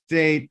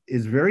State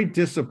is very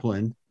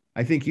disciplined.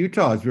 I think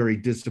Utah is very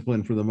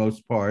disciplined for the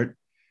most part.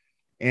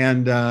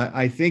 And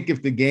I think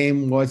if the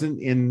game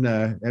wasn't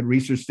at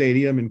Reser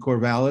Stadium in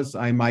Corvallis,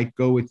 I might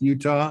go with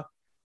Utah.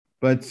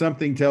 But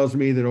something tells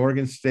me that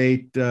Oregon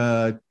State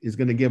is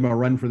going to give them a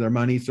run for their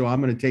money. So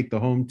I'm going to take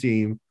the home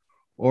team,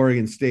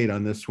 Oregon State,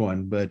 on this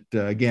one. But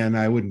again,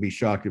 I wouldn't be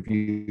shocked if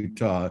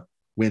Utah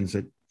wins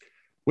it,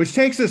 which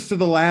takes us to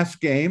the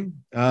last game.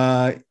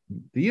 The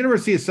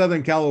University of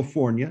Southern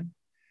California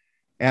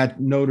at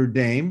Notre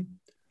Dame,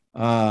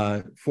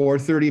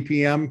 4:30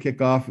 p.m.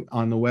 kickoff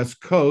on the West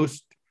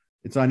Coast.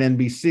 It's on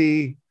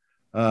NBC.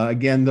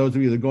 Again, those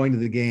of you that are going to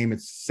the game,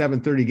 it's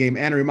 7:30 game.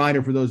 And a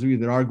reminder for those of you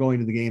that are going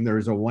to the game, there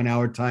is a 1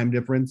 hour time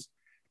difference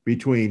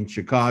between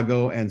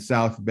Chicago and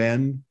South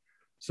Bend.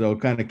 So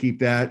kind of keep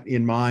that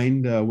in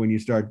mind when you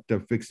start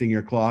fixing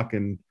your clock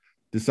and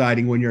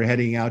deciding when you're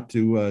heading out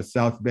to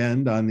South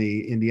Bend on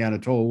the Indiana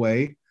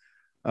Tollway.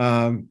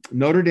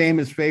 Notre Dame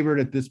is favored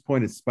at this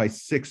point. It's by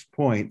 6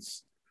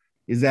 points.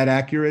 Is that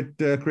accurate,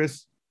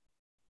 Chris?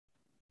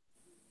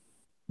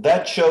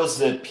 That shows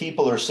that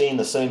people are seeing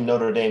the same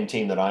Notre Dame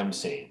team that I'm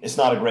seeing. It's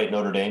not a great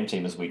Notre Dame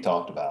team, as we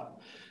talked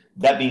about.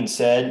 That being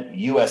said,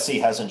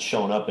 USC hasn't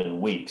shown up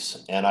in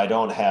weeks, and I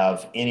don't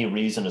have any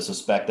reason to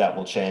suspect that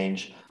will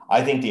change.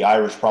 I think the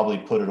Irish probably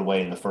put it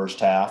away in the first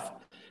half.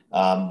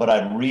 But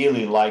I'd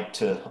really like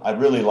to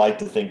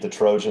think the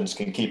Trojans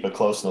can keep it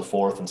close in the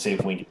fourth and see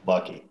if we get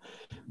lucky.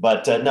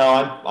 But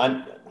no,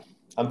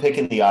 I'm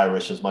picking the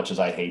Irish as much as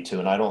I hate to,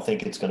 and I don't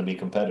think it's going to be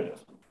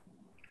competitive.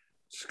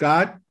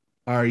 Scott,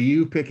 are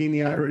you picking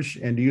the Irish,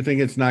 and do you think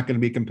it's not going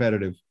to be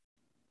competitive?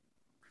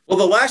 Well,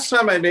 the last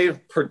time I made a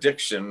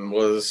prediction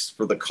was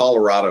for the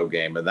Colorado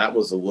game, and that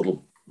was a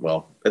little,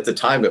 well, at the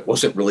time it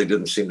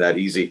didn't seem that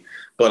easy.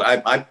 But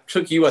I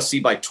took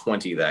USC by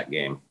 20 that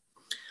game.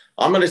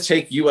 I'm going to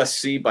take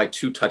USC by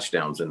 2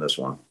 touchdowns in this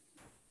one.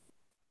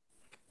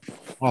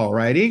 All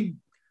righty.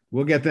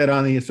 We'll get that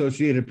on the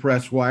Associated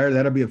Press wire.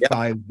 That'll be a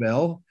 5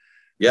 bell.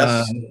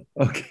 Yes.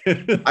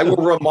 Okay. I will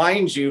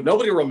remind you,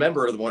 nobody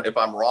remembers if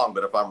I'm wrong,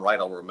 but if I'm right,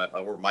 I'll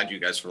remind you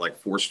guys for like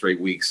 4 straight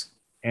weeks.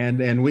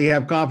 And we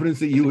have confidence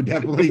that you would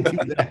definitely do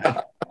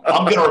that.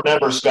 I'm going to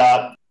remember,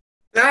 Scott.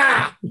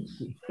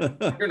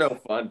 You're no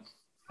fun.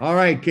 All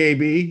right,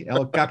 KB,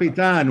 El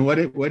Capitan,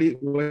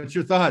 what's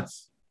your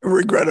thoughts?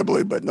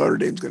 Regrettably, but Notre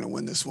Dame's going to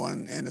win this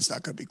one, and it's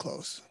not going to be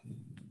close.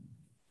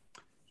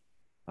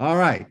 All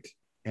right.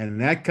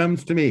 And that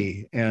comes to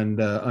me. And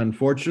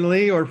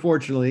unfortunately or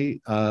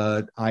fortunately,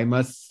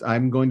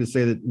 I'm going to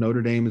say that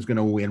Notre Dame is going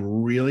to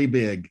win really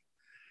big.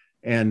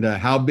 And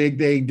how big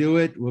they do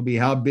it will be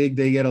how big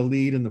they get a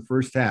lead in the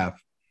first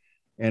half.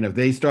 And if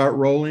they start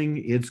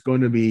rolling, it's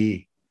going to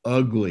be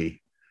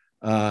ugly.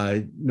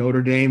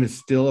 Notre Dame is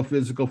still a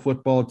physical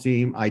football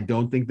team. I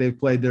don't think they've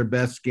played their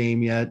best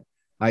game yet.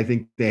 I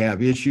think they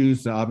have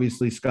issues.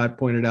 Obviously, Scott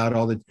pointed out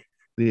all the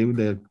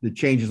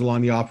changes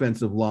along the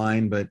offensive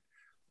line, but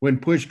when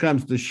push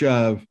comes to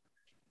shove,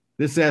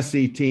 this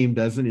SC team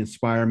doesn't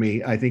inspire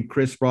me. I think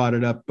Chris brought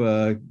it up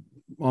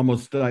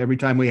almost every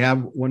time we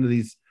have one of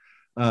these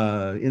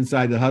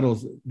inside the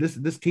huddles.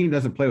 This team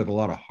doesn't play with a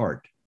lot of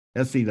heart.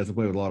 SC doesn't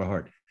play with a lot of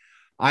heart.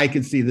 I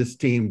can see this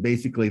team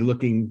basically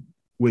looking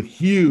with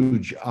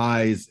huge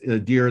eyes, a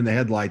deer in the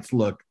headlights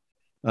look,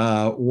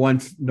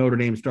 once Notre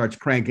Dame starts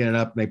cranking it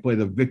up and they play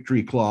the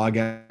victory clog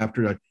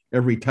after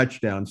every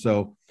touchdown.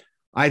 So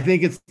I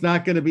think it's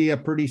not going to be a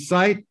pretty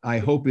sight. I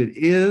hope it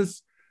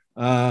is,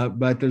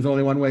 but there's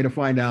only one way to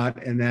find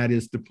out, and that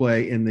is to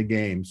play in the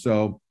game.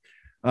 So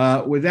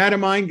with that in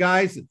mind,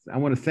 guys, I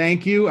want to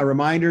thank you. A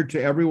reminder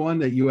to everyone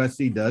that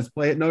USC does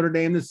play at Notre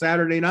Dame this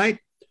Saturday night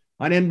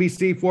on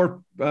NBC,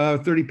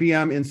 4:30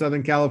 p.m. in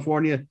Southern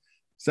California,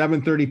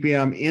 7:30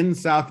 p.m. in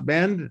South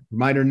Bend.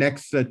 Reminder,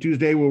 next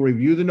Tuesday, we'll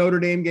review the Notre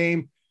Dame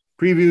game,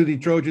 preview the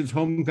Trojans'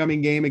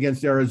 homecoming game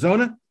against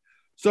Arizona.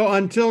 So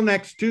until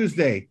next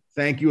Tuesday,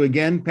 thank you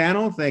again,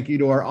 panel. Thank you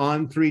to our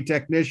On3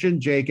 technician,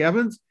 Jake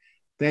Evans.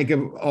 Thank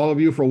you, all of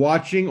you for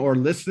watching or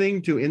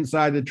listening to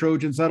Inside the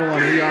Trojans Huddle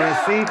on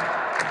WRSC.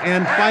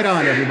 And fight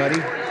on, everybody.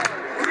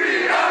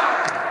 We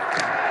are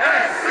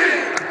SC.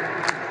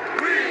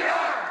 We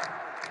are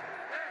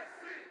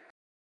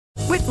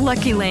SC. With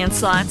Lucky Land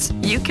Slots,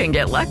 you can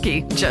get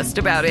lucky just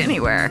about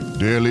anywhere.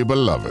 Dearly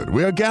beloved,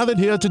 we are gathered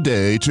here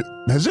today to...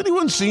 Has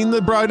anyone seen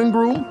the bride and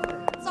groom?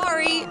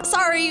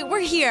 Sorry,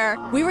 we're here.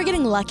 We were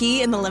getting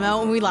lucky in the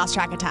limo and we lost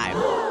track of time.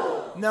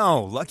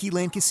 No, Lucky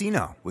Land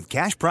Casino, with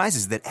cash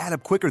prizes that add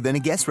up quicker than a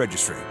guest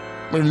registry.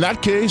 In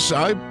that case,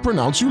 I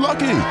pronounce you lucky.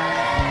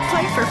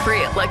 Play for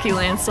free at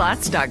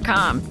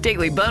LuckyLandSlots.com.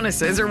 Daily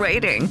bonuses are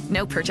waiting.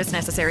 No purchase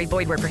necessary.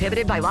 Void where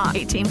prohibited by law.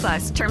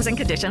 18+. Terms and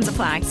conditions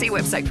apply. See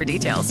website for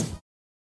details.